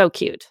so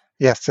cute.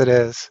 Yes, it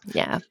is.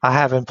 Yeah. I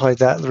haven't played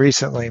that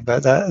recently,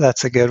 but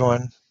that's a good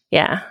one.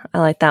 Yeah, I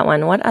like that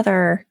one. We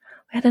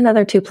had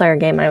another 2-player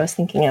game I was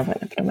thinking of. I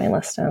put on my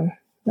list.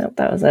 Nope,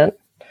 that was it.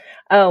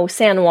 Oh,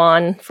 San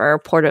Juan for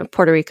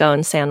Puerto Rico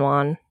and San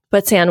Juan.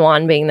 But San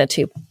Juan being the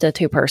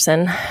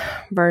 2-person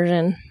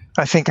version.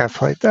 I think I've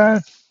played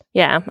that.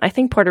 Yeah, I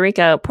think Puerto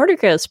Rico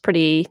is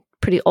pretty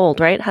old,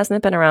 right? Hasn't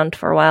it been around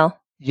for a while?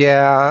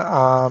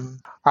 Yeah,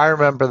 I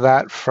remember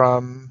that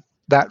from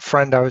that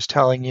friend I was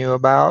telling you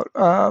about,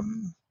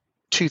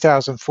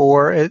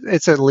 2004.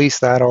 It's at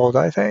least that old,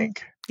 I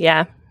think.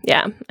 Yeah,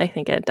 I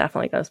think it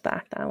definitely goes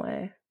back that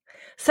way.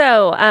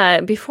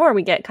 So before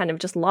we get kind of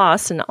just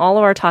lost in all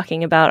of our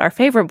talking about our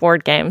favorite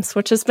board games,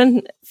 which has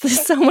been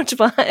so much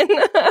fun,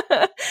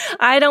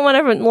 I don't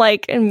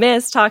want to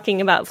miss talking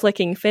about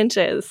Flicking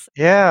Finches.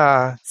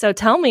 Yeah. So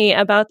tell me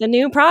about the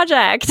new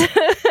project.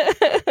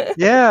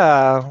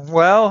 Yeah.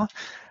 Well,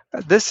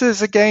 This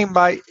is a game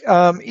by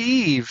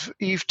Yves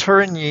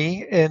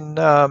Tourigny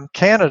in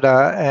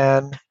Canada,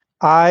 and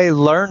I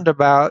learned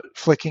about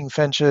flicking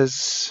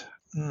finches.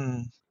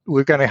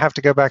 We're going to have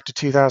to go back to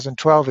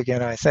 2012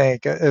 again, I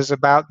think. It was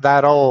about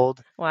that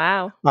old.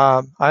 Wow.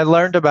 I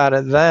learned about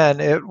it then.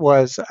 It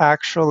was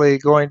actually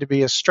going to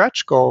be a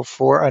stretch goal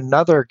for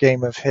another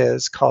game of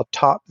his called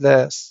Top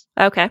This.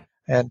 Okay.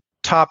 And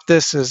Top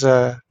This is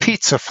a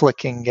pizza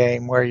flicking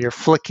game where you're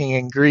flicking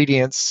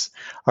ingredients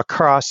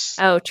across.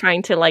 Oh,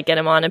 trying to like get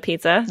them on a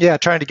pizza? Yeah,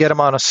 trying to get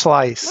them on a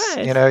slice.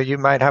 Nice. You know, you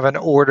might have an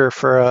order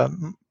for a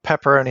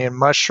pepperoni and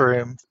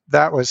mushroom.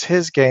 That was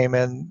his game,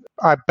 and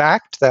I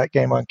backed that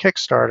game on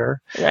Kickstarter.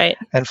 Right.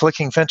 And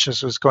Flicking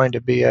Finches was going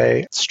to be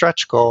a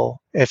stretch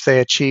goal if they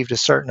achieved a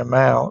certain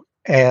amount.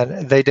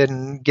 And they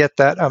didn't get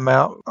that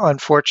amount,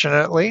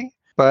 unfortunately.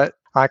 But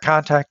I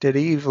contacted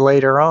Yves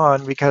later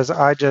on because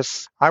I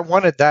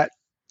wanted that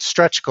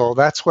stretch goal.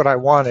 That's what I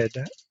wanted.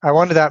 I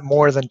wanted that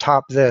more than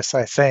Top This,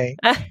 I think.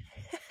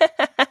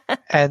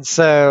 And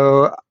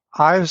so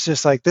I was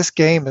just like, this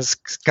game has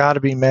got to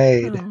be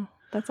made. Oh,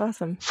 that's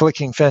awesome.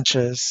 Flicking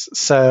Finches.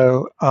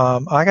 So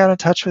I got in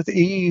touch with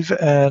Yves,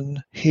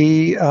 and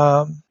he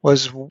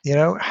was,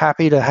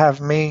 happy to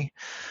have me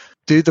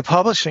do the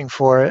publishing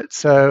for it.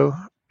 So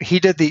he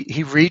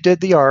redid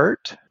the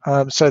art.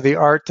 So the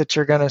art that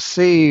you're going to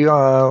see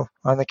on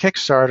the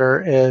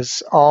Kickstarter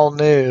is all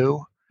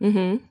new.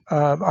 Mm-hmm.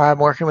 I'm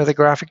working with a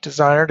graphic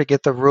designer to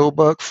get the rule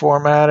book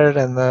formatted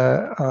and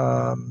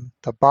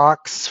the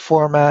box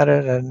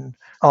formatted and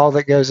all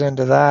that goes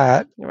into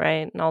that.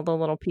 Right, and all the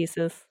little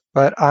pieces.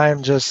 But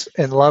I'm just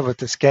in love with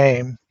this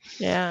game.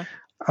 Yeah.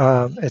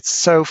 It's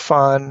so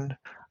fun.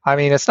 I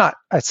mean, it's not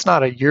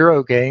a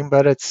Euro game,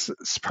 but it's a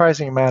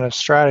surprising amount of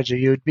strategy.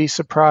 You would be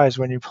surprised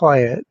when you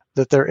play it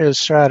that there is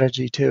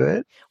strategy to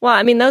it. Well,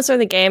 I mean, those are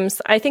the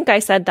games. I think I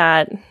said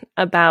that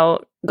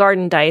about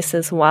Garden Dice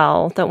as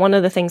well, that one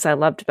of the things I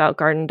loved about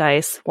Garden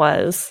Dice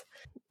was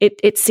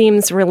it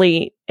seems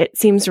really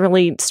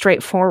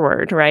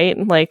straightforward, right?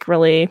 Like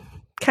really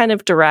kind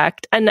of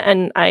direct.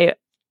 And I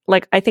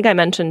think I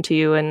mentioned to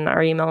you in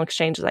our email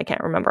exchanges, I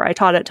can't remember. I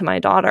taught it to my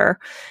daughter,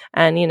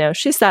 and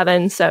she's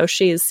 7, so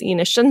she's she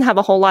doesn't have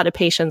a whole lot of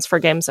patience for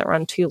games that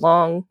run too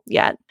long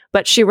yet.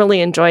 But she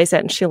really enjoys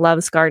it, and she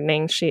loves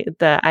gardening.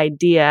 The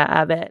idea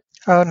of it.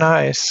 Oh,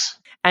 nice.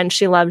 And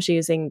she loves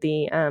using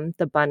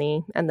the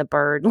bunny and the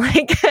bird.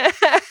 Like,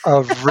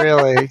 oh,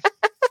 really?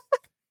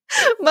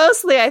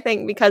 Mostly, I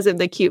think, because of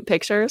the cute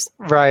pictures.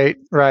 Right.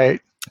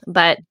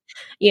 But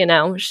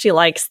she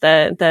likes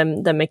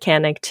the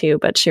mechanic too.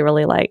 But she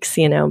really likes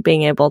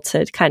being able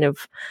to kind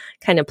of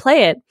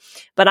play it.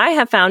 But I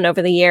have found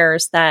over the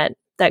years that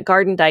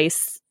Garden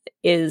Dice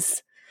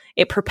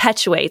it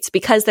perpetuates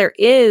because there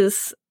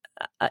is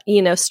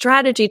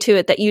strategy to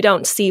it that you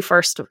don't see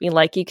first.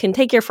 Like, you can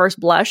take your first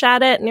blush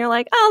at it and you're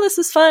like, oh, this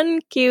is fun,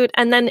 cute.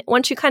 And then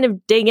once you kind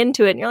of dig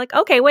into it and you're like,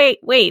 okay,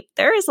 wait,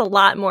 there is a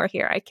lot more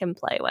here I can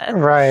play with.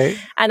 Right.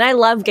 And I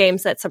love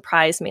games that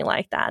surprise me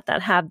like that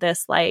have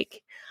this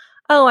like,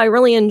 oh, I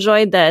really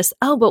enjoyed this.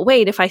 Oh, but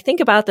wait, if I think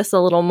about this a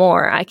little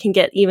more, I can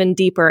get even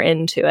deeper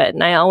into it.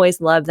 And I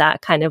always love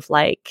that kind of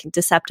like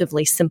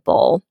deceptively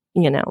simple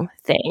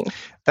thing.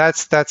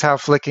 That's how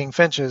Flicking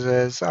Finches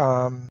is.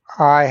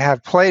 I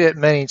have played it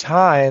many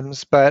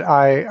times, but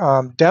I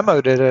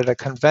demoed it at a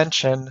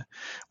convention.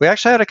 We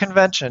actually had a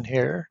convention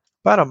here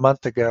about a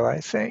month ago, I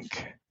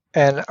think.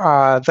 And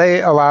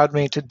they allowed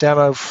me to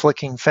demo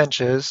Flicking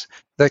Finches.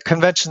 The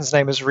convention's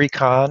name is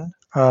Recon.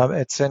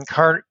 It's in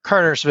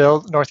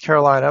Kernersville, North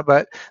Carolina,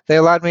 but they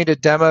allowed me to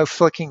demo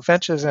Flicking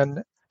Finches,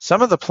 and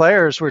some of the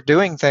players were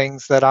doing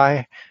things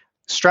that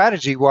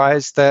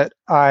strategy-wise, that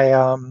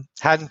I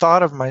hadn't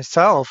thought of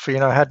myself,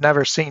 had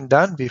never seen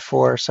done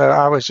before. So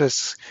I was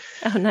just...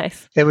 Oh,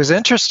 nice. It was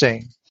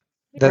interesting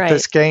that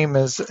this game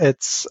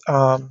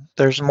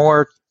there's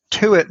more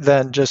to it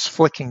than just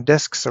flicking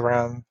discs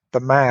around the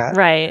mat.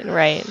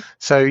 Right.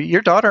 So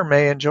your daughter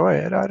may enjoy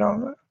it. I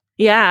don't know.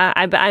 Yeah,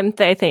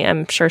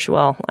 I'm sure she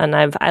will. And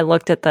I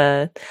looked at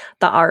the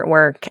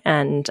artwork,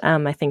 and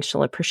I think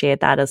she'll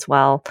appreciate that as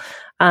well.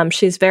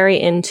 She's very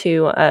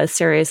into a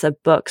series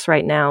of books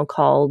right now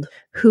called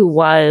Who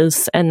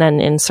Was, and then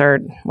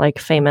insert like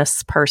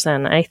famous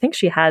person. I think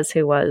she has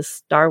Who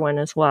Was Darwin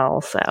as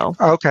well. So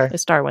okay,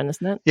 it's Darwin,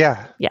 isn't it?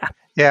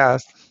 Yeah.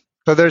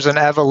 So there's an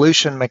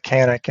evolution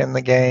mechanic in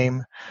the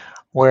game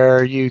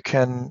where your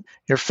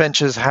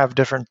finches have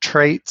different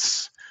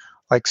traits,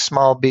 like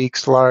small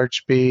beaks,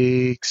 large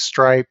beaks,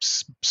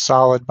 stripes,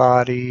 solid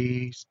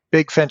body,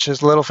 big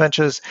finches, little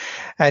finches,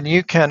 and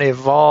you can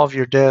evolve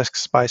your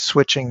discs by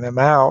switching them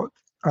out.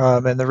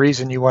 And the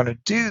reason you want to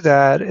do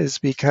that is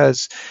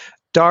because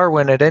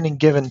Darwin, at any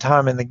given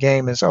time in the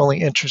game, is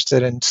only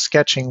interested in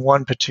sketching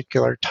one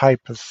particular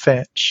type of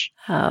finch.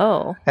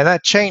 Oh. And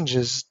that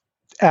changes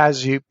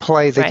as you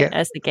play the game.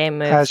 As the game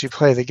moves. As you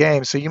play the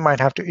game. So you might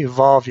have to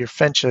evolve your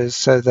finches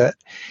so that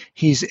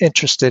he's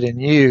interested in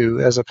you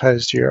as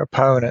opposed to your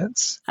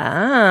opponents.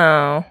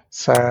 Oh.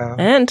 So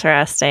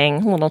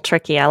interesting. A little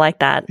tricky. I like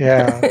that.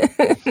 Yeah.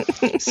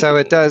 So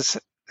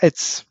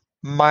it's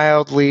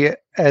mildly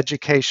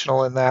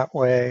educational in that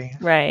way.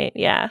 Right.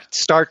 Yeah.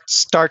 Start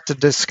the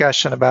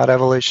discussion about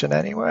evolution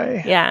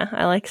anyway. Yeah.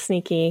 I like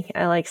sneaky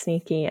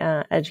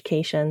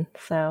education.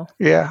 So,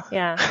 Yeah.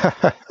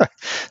 yeah.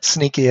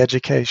 Sneaky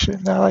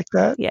education. I like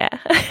that. Yeah.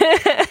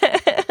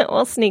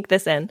 We'll sneak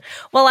this in.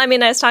 Well, I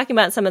mean, I was talking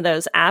about some of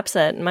those apps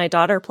that my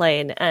daughter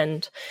played,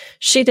 and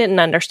she didn't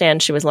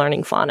understand she was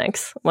learning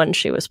phonics when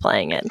she was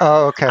playing it.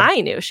 Oh, okay.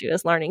 I knew she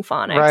was learning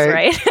phonics,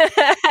 right?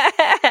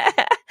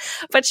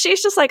 But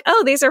she's just like,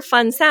 oh, these are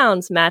fun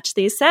sounds. Match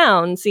these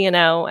sounds,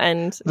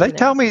 and they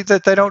tell me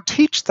that they don't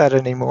teach that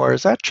anymore.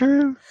 Is that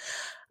true?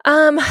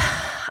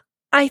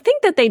 I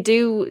think that they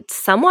do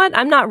somewhat.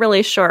 I'm not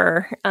really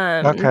sure.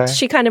 Okay.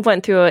 She kind of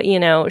went through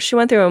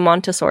a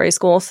Montessori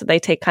school, so they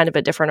take kind of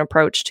a different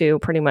approach to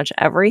pretty much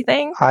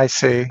everything. I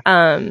see.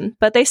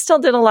 But they still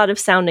did a lot of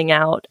sounding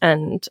out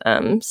and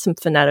some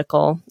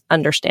phonetical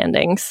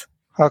understandings.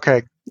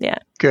 Okay. Yeah.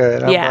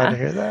 Good. I'm glad to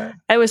hear that.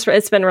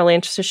 It's been really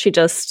interesting.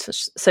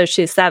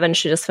 She's 7.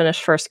 She just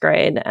finished first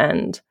grade,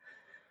 and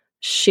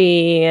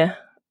she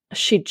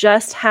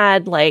just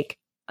had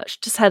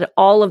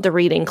all of the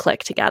reading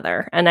click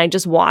together. And I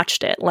just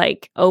watched it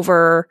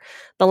over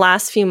the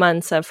last few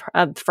months of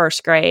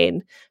first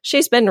grade.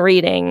 She's been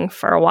reading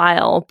for a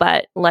while,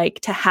 but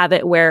to have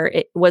it where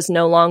it was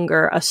no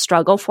longer a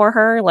struggle for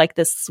her,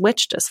 this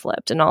switch just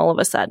flipped, and all of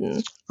a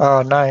sudden,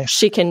 oh, nice.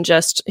 she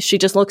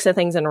just looks at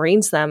things and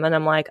reads them. And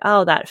I'm like,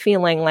 oh, that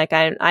feeling,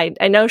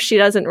 I know she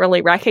doesn't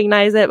really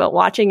recognize it, but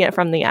watching it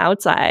from the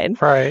outside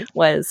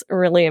was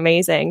really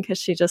amazing, because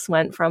she just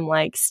went from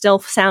still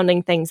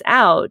sounding things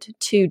out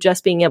to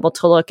just being able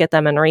to look at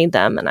them and read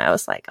them. And I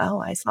was like, oh,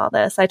 I saw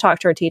this. I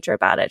talked to her teacher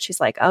about it. She's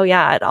like, oh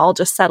yeah, it all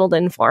just settled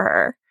in for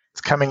her.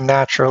 It's coming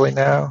naturally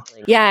now.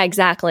 Yeah,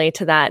 exactly.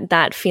 To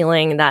that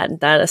feeling, that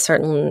a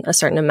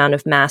certain amount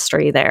of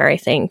mastery there, I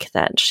think,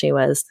 that she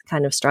was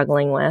kind of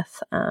struggling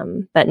with.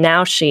 But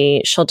now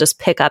she'll just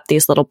pick up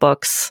these little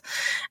books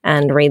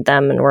and read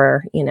them, and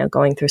we're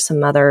going through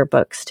some other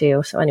books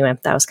too. So anyway,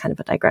 that was kind of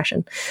a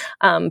digression,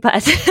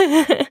 but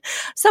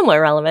somewhat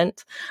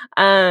relevant.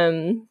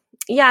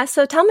 Yeah,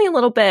 so tell me a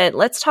little bit.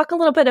 Let's talk a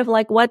little bit of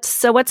with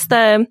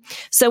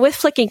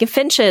Flicking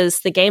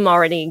Finches, the game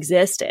already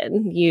existed.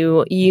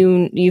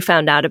 You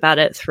found out about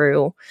it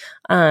through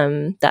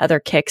the other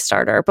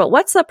Kickstarter. But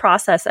what's the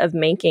process of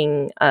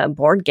making a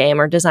board game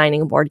or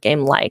designing a board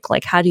game like?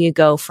 How do you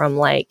go from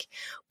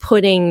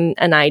putting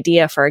an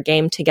idea for a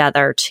game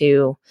together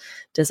to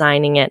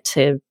designing it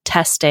to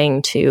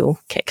testing to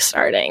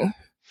kickstarting?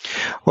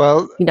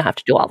 Well, you don't have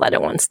to do all that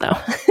at once, though.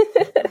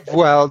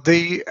 Well,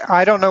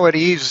 I don't know what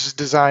Eve's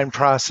design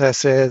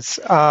process is.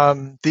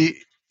 Do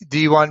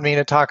you want me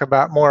to talk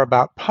more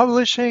about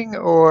publishing,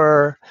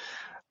 or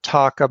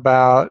talk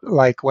about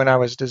like when I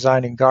was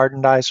designing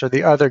Garden Dice or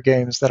the other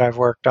games that I've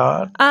worked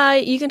on?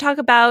 You can talk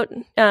about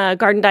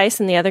Garden Dice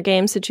and the other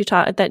games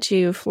that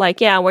you've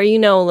where you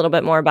know a little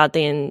bit more about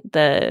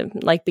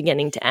the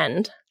beginning to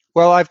end.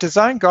 Well, I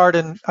designed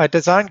Garden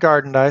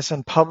Dice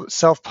and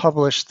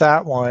self-published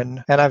that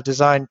one, and I've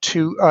designed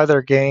 2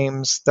 other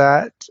games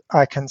that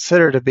I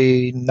consider to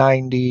be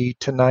 90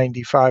 to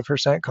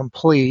 95%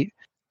 complete.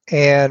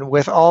 And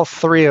with all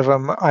 3 of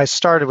them, I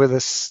started with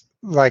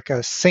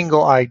a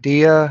single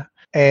idea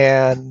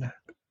and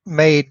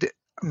made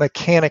a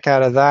mechanic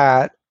out of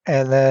that.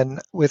 And then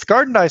with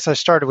Garden Dice, I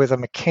started with a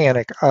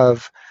mechanic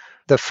of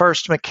the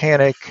first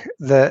mechanic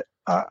that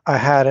I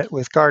had it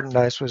with Garden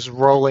Dice was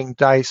rolling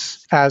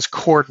dice as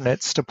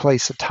coordinates to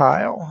place a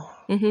tile.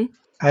 Mm-hmm.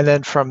 And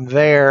then from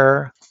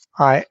there,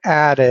 I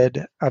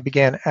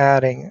began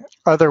adding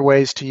other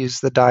ways to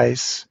use the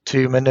dice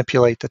to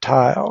manipulate the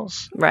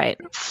tiles. Right.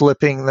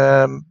 Flipping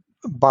them,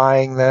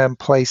 buying them,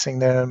 placing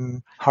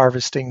them,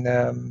 harvesting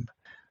them.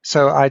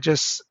 So I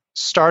just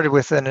started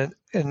with an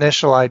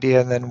initial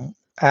idea and then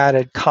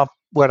added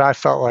what I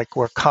felt like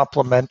were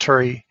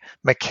complementary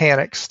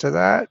mechanics to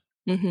that.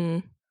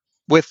 Mm-hmm.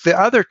 With the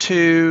other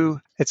 2,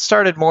 it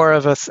started more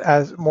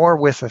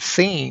with a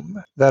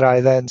theme that I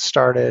then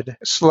started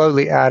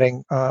slowly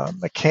adding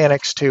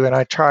mechanics to, and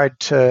I tried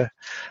to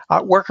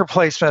worker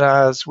placement,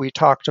 as we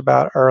talked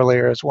about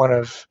earlier, is one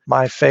of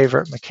my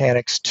favorite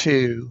mechanics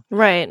too.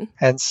 Right.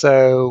 And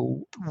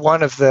so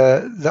one of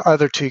the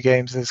other 2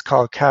 games is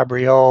called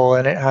Cabriole,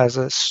 and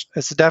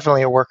it's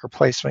definitely a worker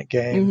placement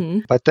game. Mm-hmm.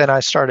 But then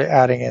I started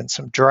adding in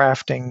some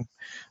drafting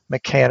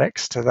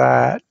mechanics to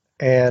that.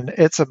 And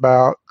it's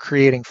about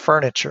creating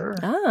furniture.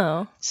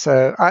 Oh.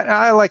 So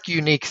I like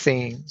unique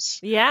themes.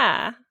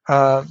 Yeah.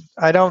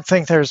 I don't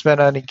think there's been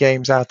any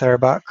games out there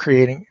about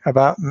crafting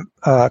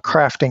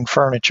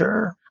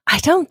furniture. I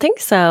don't think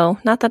so.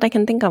 Not that I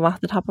can think of off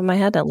the top of my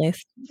head, at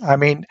least. I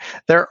mean,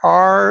 there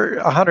are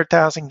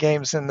 100,000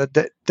 games in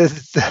the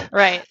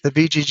right. the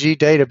BGG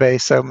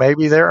database, so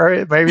maybe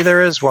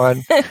there is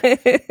one. Well,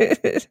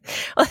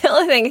 the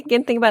only thing I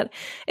can think about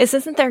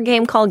isn't there a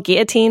game called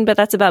Guillotine, but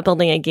that's about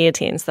building a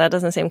guillotine, so that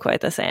doesn't seem quite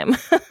the same.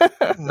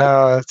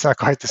 No, it's not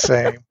quite the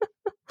same.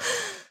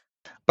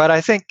 But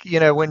I think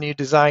when I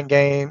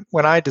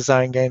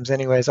design games,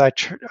 anyways, I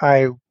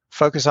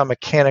focus on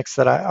mechanics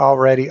that I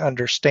already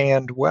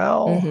understand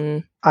well. Mm-hmm.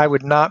 I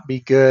would not be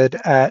good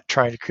at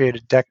trying to create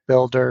a deck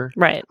builder.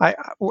 Right.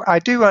 I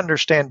do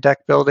understand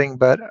deck building,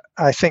 but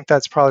I think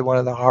that's probably one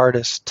of the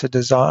hardest to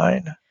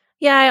design.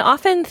 Yeah, I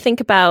often think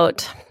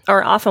about,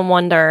 or often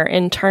wonder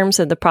in terms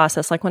of the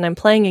process, like when I'm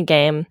playing a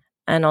game,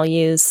 and I'll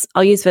use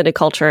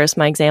viticulture as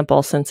my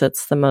example since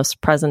it's the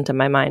most present in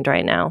my mind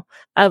right now,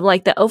 of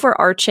like the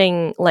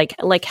overarching, like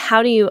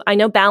how do you, I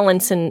know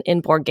balance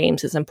in board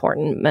games is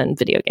important and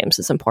video games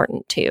is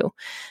important too.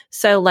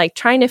 So like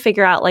trying to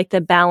figure out like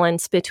the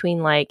balance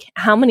between like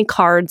how many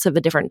cards of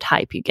a different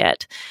type you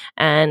get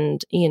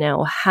and, you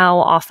know, how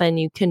often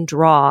you can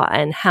draw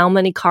and how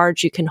many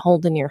cards you can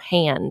hold in your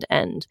hand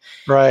and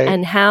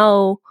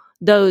how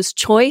those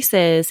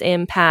choices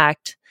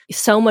impact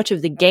so much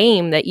of the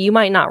game that you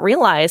might not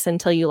realize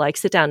until you like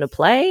sit down to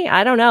play.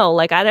 I don't know.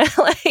 Like, I don't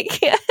like,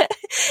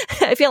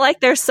 I feel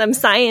like there's some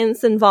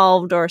science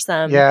involved or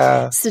some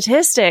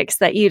statistics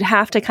that you'd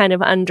have to kind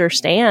of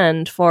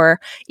understand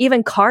for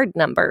even card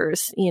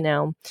numbers, you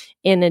know,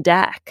 in a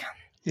deck.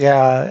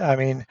 Yeah. I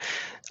mean,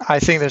 I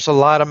think there's a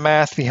lot of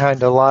math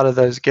behind a lot of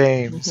those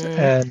games,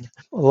 and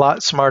a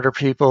lot smarter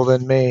people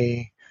than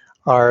me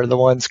are the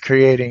ones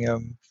creating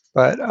them.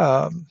 But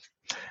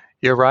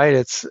you're right.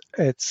 It's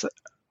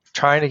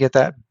trying to get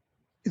the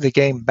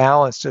game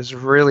balanced is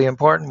really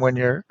important when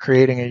you're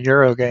creating a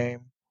Euro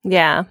game.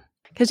 Yeah,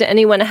 because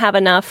you want to have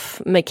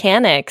enough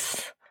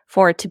mechanics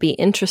for it to be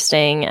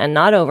interesting and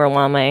not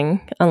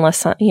overwhelming,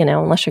 unless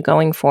you're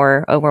going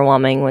for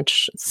overwhelming,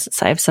 which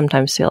I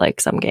sometimes feel like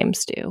some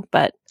games do.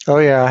 But oh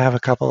yeah, I have a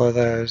couple of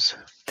those.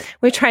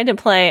 We tried to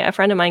play. One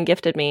friend of mine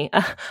gifted me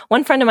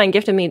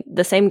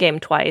the same game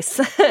twice.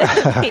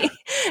 The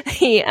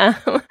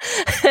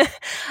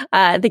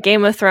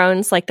Game of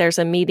Thrones, like there's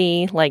a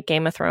meaty like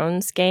Game of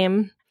Thrones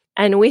game.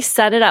 And we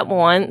set it up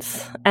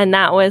once, and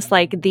that was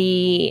like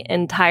the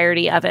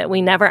entirety of it.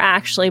 We never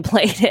actually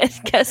played it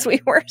because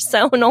we were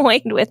so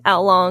annoyed with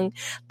how long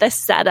the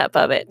setup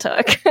of it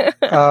took.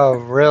 Oh,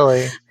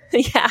 really?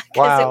 Yeah,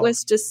 because it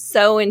was just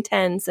so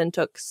intense and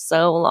took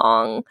so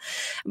long.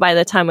 By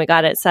the time we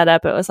got it set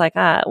up, it was like,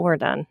 we're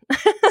done.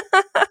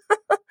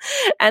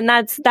 And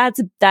that's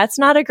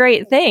not a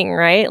great thing,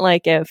 right?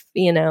 Like if,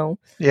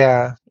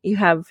 you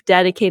have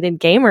dedicated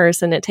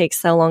gamers and it takes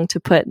so long to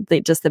put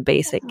the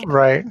basic,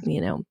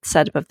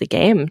 setup of the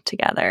game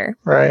together.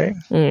 Right.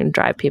 And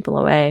drive people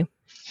away.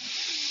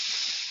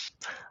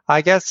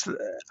 I guess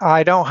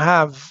I don't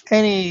have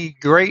any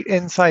great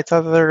insights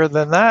other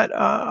than that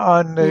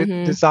on the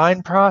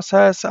design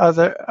process,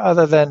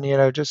 other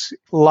than, just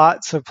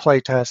lots of play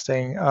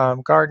testing.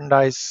 Garden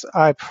Dice,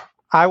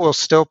 I will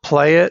still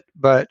play it,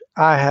 but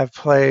I have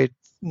played,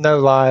 no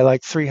lie,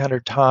 like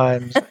 300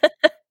 times.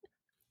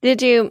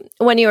 Did you,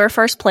 when you were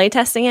first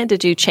playtesting it,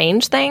 did you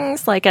change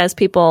things? Like as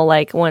people,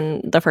 like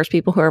when the first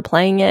people who were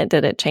playing it,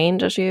 did it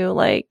change as you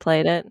like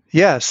played it?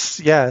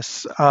 Yes.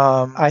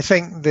 I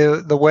think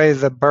the way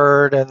the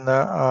bird and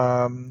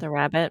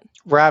the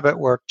rabbit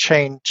work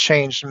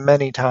changed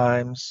many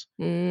times.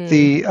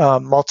 The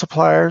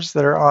multipliers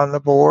that are on the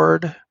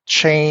board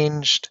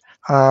changed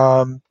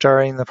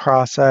during the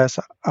process.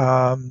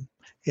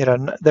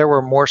 There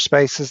were more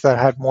spaces that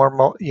had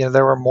more,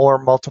 there were more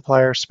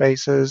multiplier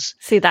spaces.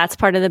 See, that's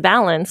part of the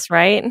balance,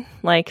 right?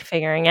 Like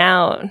figuring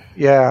out.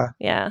 Yeah.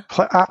 Yeah.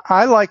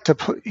 I like to,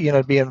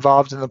 be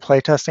involved in the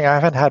playtesting. I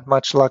haven't had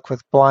much luck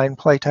with blind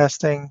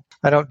playtesting.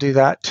 I don't do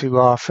that too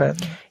often.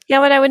 Yeah,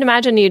 but I would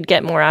imagine you'd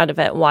get more out of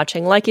it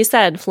watching. Like you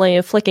said,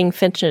 flicking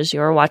finches, you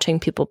were watching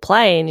people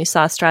play and you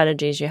saw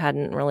strategies you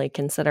hadn't really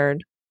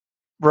considered.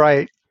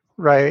 Right.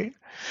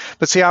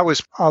 But see,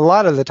 a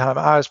lot of the time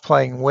I was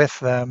playing with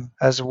them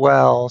as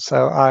well.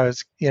 So I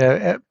was,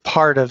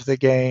 part of the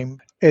game.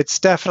 It's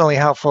definitely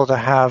helpful to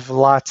have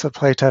lots of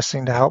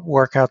playtesting to help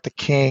work out the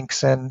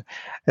kinks. And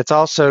it's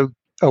also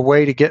a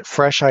way to get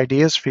fresh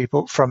ideas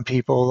from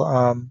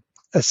people.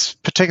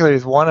 Particularly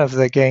with one of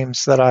the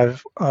games that I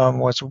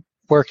was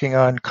working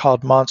on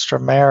called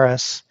Monstrum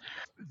Maris.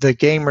 The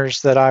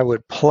gamers that I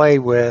would play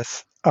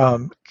with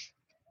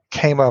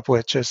came up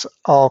with just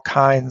all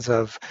kinds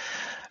of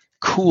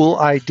cool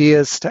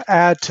ideas to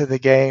add to the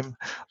game,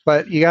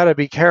 but you got to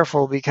be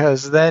careful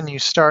because then you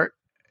start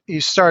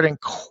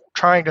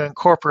trying to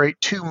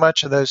incorporate too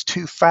much of those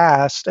too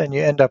fast, and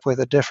you end up with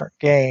a different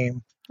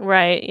game.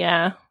 Right.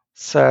 Yeah.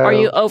 So, or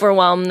you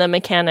overwhelm the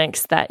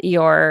mechanics that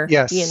you're,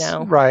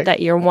 that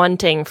you're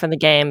wanting for the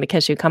game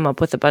because you come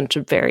up with a bunch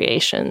of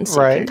variations.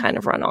 So you can kind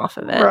of run off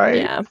of it. Right.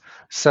 Yeah.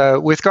 So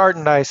with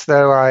Garden Dice,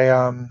 though,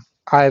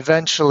 I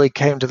eventually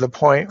came to the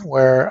point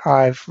where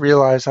I've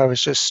realized I was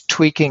just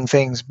tweaking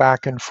things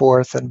back and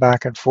forth, and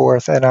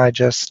I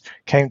just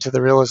came to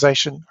the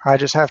realization I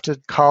just have to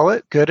call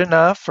it good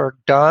enough or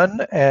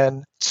done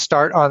and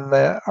start on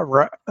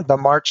the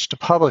march to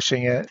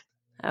publishing it.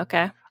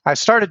 Okay. I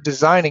started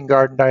designing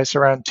Garden Dice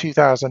around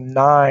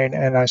 2009,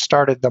 and I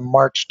started the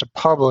march to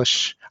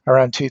publish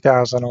around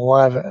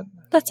 2011.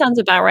 That sounds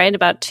about right.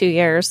 About 2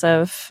 years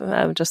of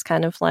just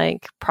kind of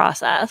like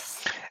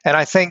process. And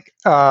I think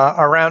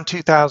around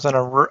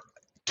 2011,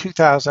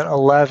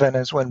 2011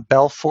 is when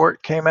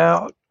Belfort came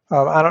out.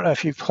 I don't know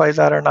if you've played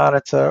that or not.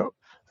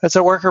 It's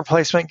a worker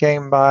placement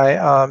game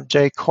by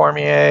Jay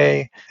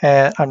Cormier,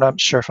 and I'm not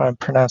sure if I'm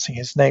pronouncing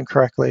his name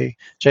correctly.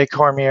 Jay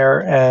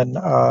Cormier and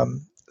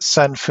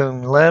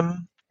Sen-Foong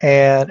Lim.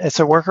 And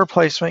it's a worker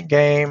placement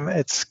game.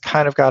 It's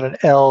kind of got an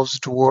elves,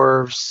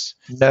 dwarves,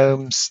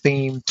 gnomes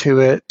theme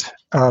to it.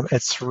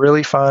 It's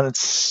really fun.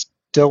 It's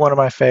still one of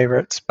my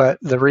favorites. But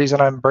the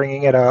reason I'm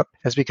bringing it up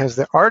is because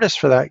the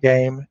artist for that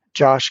game,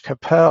 Josh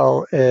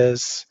Capel,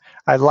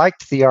 I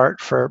liked the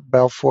art for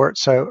Belfort,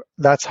 so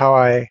that's how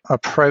I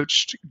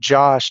approached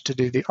Josh to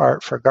do the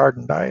art for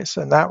Garden Dice.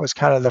 And that was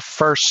kind of the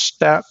first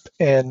step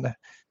in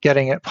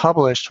getting it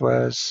published,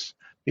 was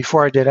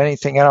before I did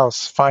anything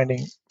else,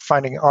 finding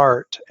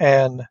art.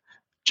 And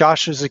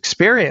Josh is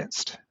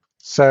experienced,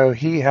 so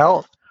he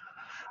helped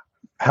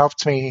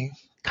me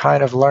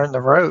kind of learn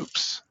the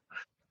ropes.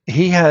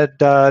 He had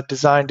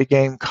designed a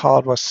game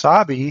called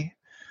Wasabi.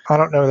 I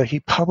don't know whether he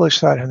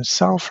published that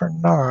himself or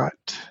not.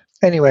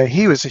 Anyway,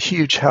 he was a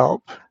huge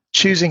help.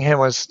 Choosing him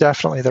was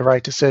definitely the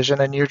right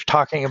decision. And you're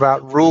talking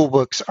about rule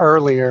books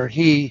earlier.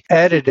 He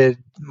edited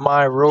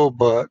my rule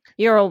book.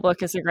 Your rule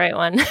book is a great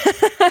one.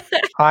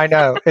 I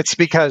know. It's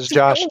because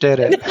Josh did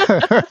it.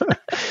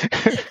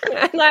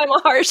 And I'm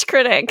a harsh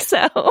critic,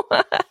 so.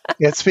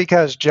 It's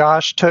because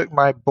Josh took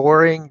my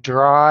boring,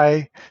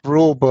 dry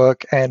rule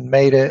book and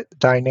made it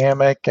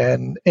dynamic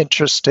and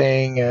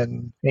interesting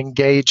and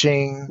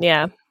engaging.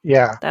 Yeah.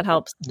 Yeah. That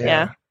helps.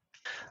 Yeah.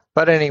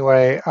 But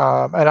anyway,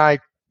 and I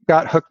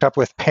got hooked up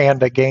with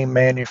Panda Game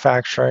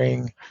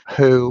Manufacturing,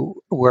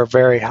 who were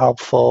very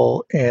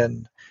helpful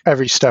in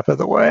every step of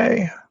the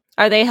way.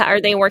 Are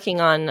they working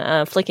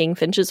on Flicking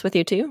Finches with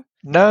you too?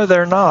 No,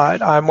 they're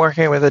not. I'm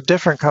working with a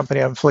different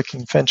company on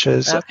Flicking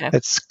Finches. Okay.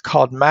 It's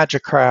called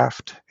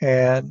Magicraft,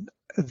 and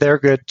they're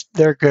good.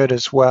 They're good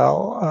as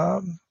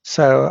well.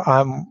 So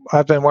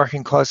I've been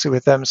working closely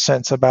with them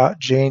since about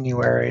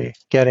January,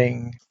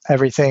 getting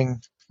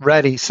everything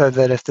ready so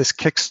that if this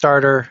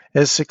Kickstarter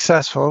is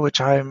successful,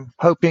 which I'm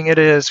hoping it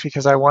is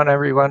because I want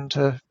everyone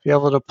to be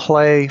able to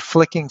play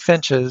Flicking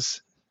Finches,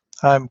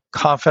 I'm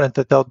confident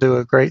that they'll do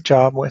a great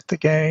job with the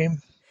game.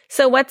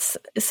 So is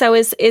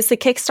the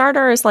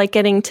Kickstarter, is like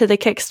getting to the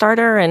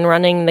Kickstarter and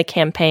running the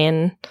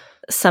campaign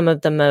some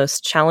of the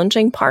most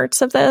challenging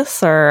parts of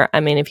this? Or, I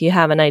mean, if you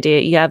have an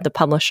idea, you have the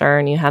publisher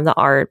and you have the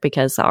art,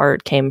 because the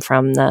art came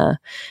from the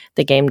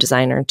game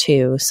designer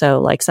too.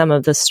 So like some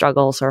of the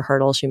struggles or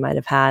hurdles you might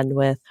have had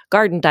with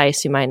Garden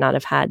Dice, you might not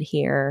have had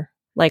here.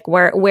 Like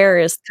where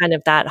is kind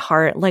of that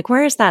hard, like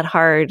where is that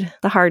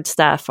the hard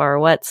stuff, or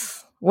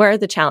where are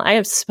the challenge?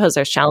 I suppose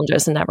there's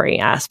challenges in every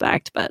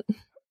aspect, but.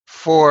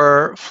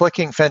 For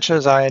Flicking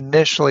Finches, I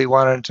initially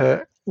wanted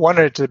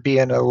it to be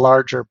in a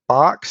larger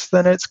box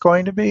than it's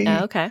going to be.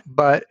 Oh, okay.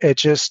 But it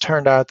just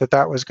turned out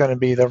that was going to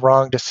be the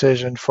wrong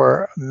decision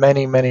for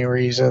many, many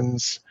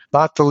reasons,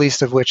 not the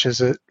least of which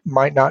is it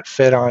might not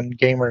fit on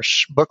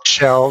gamers'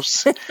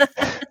 bookshelves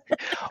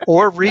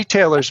or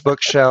retailers'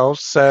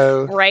 bookshelves.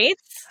 So right?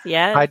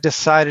 Yeah. I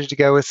decided to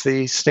go with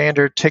the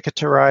standard Ticket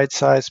to Ride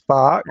size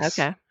box.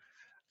 Okay.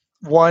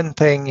 One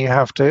thing you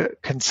have to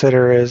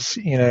consider is,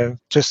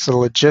 just the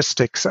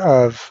logistics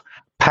of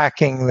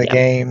packing the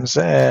games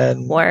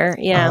and what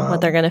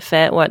they're going to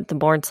fit, what the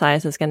board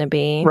size is going to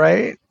be.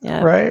 Right.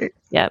 Yeah. Right.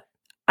 Yep.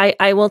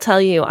 I will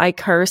tell you, I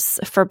curse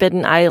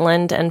Forbidden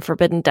Island and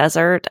Forbidden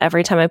Desert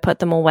every time I put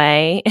them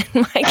away in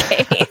my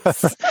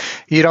case.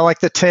 You don't like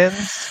the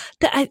tins?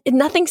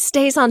 Nothing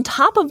stays on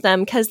top of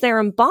them because they're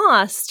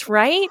embossed,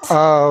 right?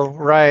 Oh,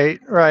 right.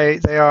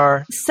 They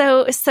are.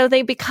 So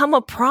they become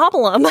a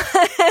problem.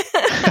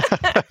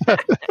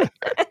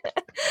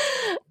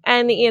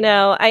 And,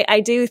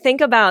 I do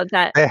think about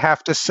that. They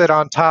have to sit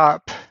on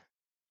top.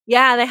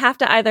 Yeah, they have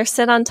to either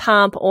sit on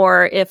top,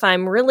 or if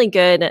I'm really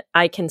good,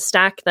 I can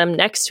stack them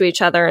next to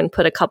each other and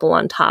put a couple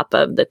on top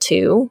of the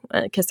two,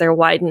 because they're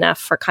wide enough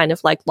for kind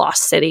of like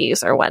Lost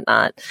Cities or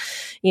whatnot,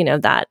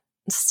 that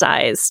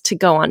size to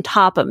go on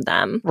top of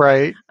them.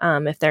 Right.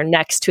 If they're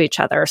next to each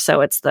other.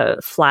 So it's the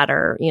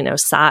flatter,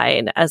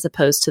 side as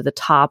opposed to the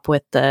top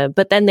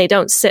but then they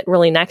don't sit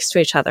really next to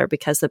each other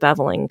because the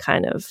beveling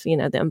kind of,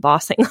 the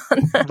embossing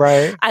on them.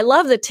 Right. I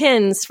love the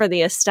tins for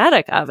the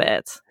aesthetic of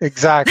it.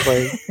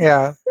 Exactly.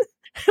 Yeah.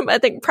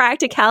 But the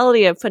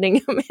practicality of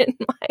putting them in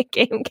my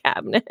game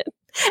cabinet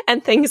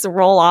and things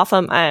roll off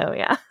them. Oh,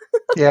 yeah.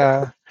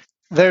 Yeah.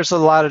 There's a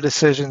lot of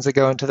decisions that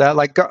go into that.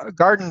 Like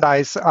Garden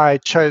Dice, I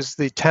chose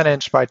the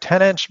 10-inch by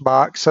 10-inch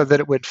box so that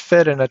it would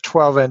fit in a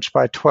 12-inch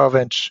by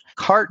 12-inch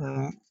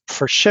carton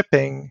for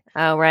shipping.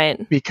 Oh,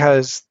 right.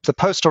 Because the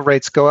postal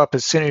rates go up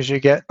as soon as you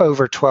get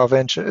over 12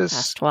 inches.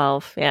 That's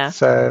 12, yeah.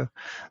 So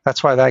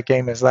that's why that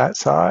game is that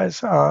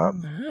size.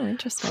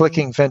 Interesting.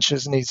 Flicking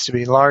Finches needs to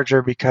be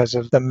larger because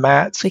of the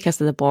mats.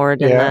 Because of the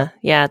board and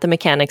the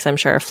mechanics, I'm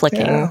sure,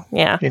 flicking.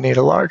 Yeah. You need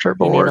a larger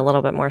board. You need a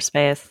little bit more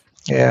space.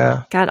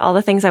 Yeah. God, all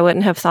the things I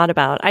wouldn't have thought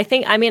about. I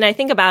think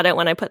about it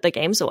when I put the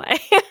games away.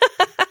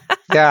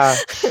 Yeah.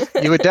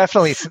 You would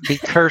definitely be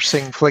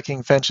cursing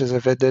Flicking Finches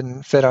if it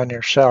didn't fit on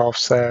your shelf.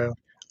 So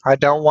I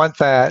don't want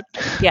that.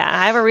 Yeah,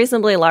 I have a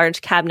reasonably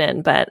large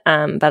cabinet, but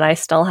I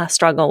still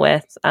struggle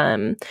with.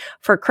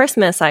 For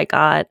Christmas, I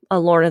got a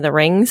Lord of the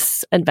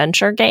Rings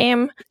adventure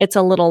game. It's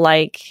a little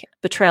like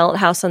Betrayal at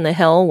House on the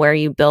Hill, where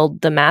you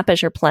build the map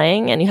as you're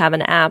playing, and you have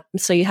an app.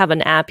 So you have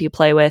an app you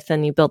play with,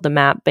 and you build the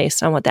map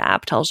based on what the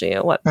app tells you,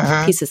 what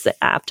pieces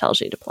the app tells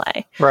you to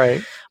play.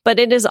 Right. But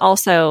it is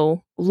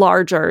also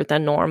larger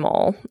than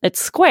normal.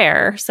 It's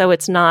square, so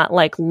it's not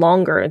like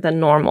longer than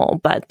normal,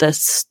 but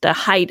the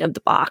height of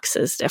the box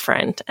is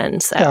different,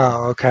 and so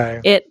okay.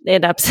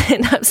 It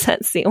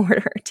upsets the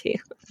order too.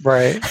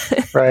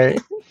 Right.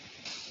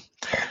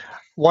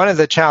 One of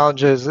the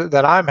challenges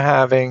that I'm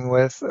having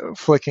with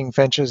Flicking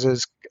Finches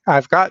is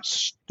I've got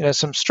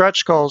some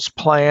stretch goals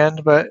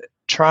planned, but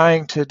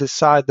trying to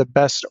decide the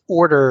best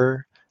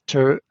order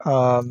to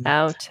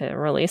to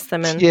release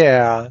them in.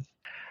 Yeah.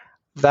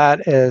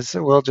 That is,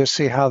 we'll just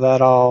see how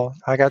that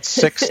I got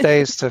 6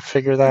 days to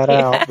figure that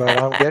out,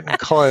 but I'm getting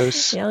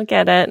close. You'll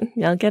get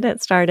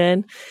it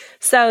started.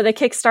 So the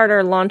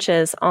Kickstarter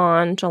launches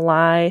on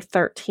July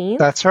 13th.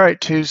 That's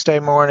right. Tuesday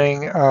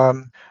morning,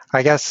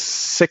 I guess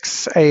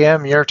 6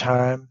 a.m. your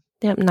time.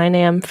 Yep, 9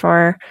 a.m.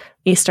 for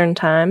Eastern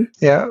time.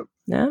 Yeah.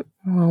 Yep.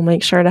 We'll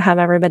make sure to have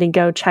everybody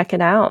go check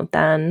it out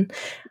then.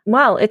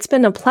 Well, it's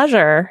been a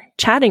pleasure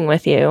chatting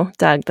with you,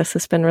 Doug. This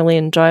has been really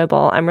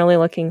enjoyable. I'm really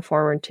looking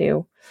forward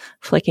to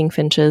Flicking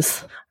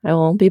Finches. I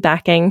will be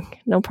backing,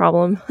 no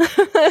problem.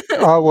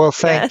 Oh, well,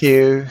 thank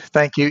you.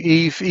 Thank you,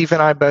 Eve. Eve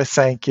and I both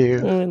thank you.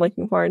 I'm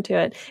looking forward to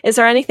it. Is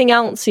there anything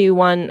else you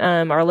want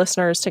our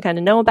listeners to kind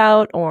of know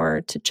about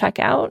or to check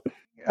out?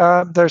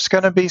 There's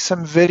going to be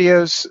some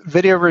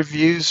video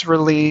reviews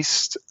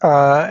released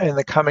in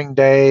the coming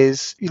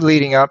days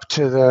leading up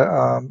to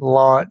the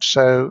launch,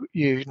 so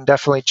you can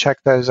definitely check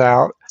those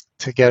out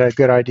to get a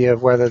good idea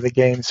of whether the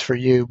game's for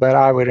you. But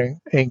I would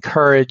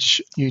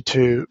encourage you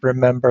to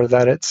remember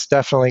that it's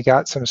definitely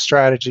got some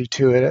strategy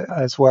to it,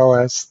 as well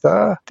as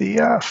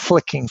the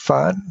flicking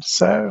fun.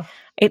 So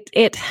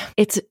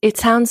it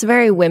sounds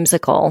very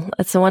whimsical.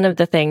 It's one of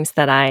the things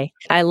that I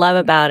love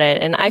about it,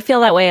 and I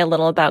feel that way a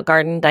little about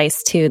Garden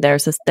Dice too.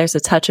 There's a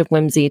touch of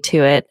whimsy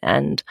to it,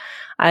 and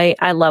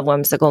I love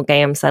whimsical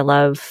games. I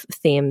love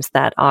themes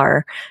that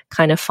are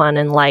kind of fun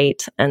and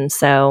light,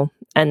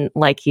 and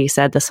like you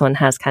said, this one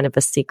has kind of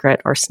a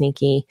secret or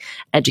sneaky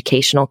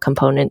educational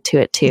component to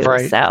it too.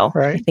 Right, so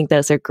right. I think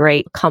those are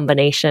great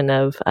combination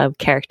of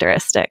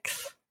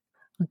characteristics.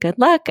 Well, good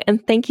luck,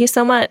 and thank you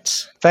so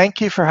much.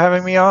 Thank you for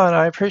having me on.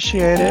 I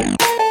appreciate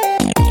it.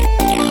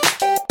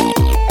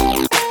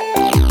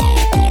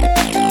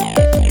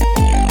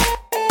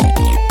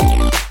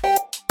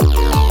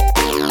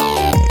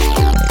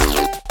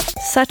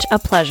 Such a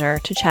pleasure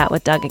to chat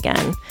with Doug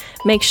again.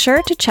 Make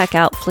sure to check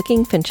out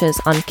Flicking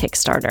Finches on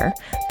Kickstarter.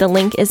 The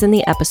link is in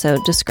the episode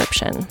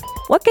description.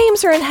 What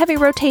games are in heavy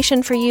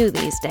rotation for you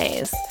these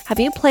days? Have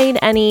you played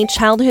any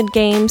childhood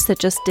games that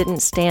just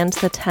didn't stand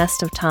the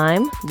test of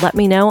time? Let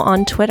me know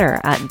on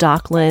Twitter at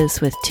DocLiz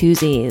with 2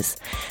 Z's.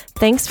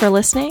 Thanks for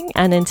listening,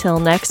 and until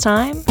next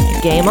time,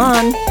 game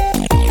on!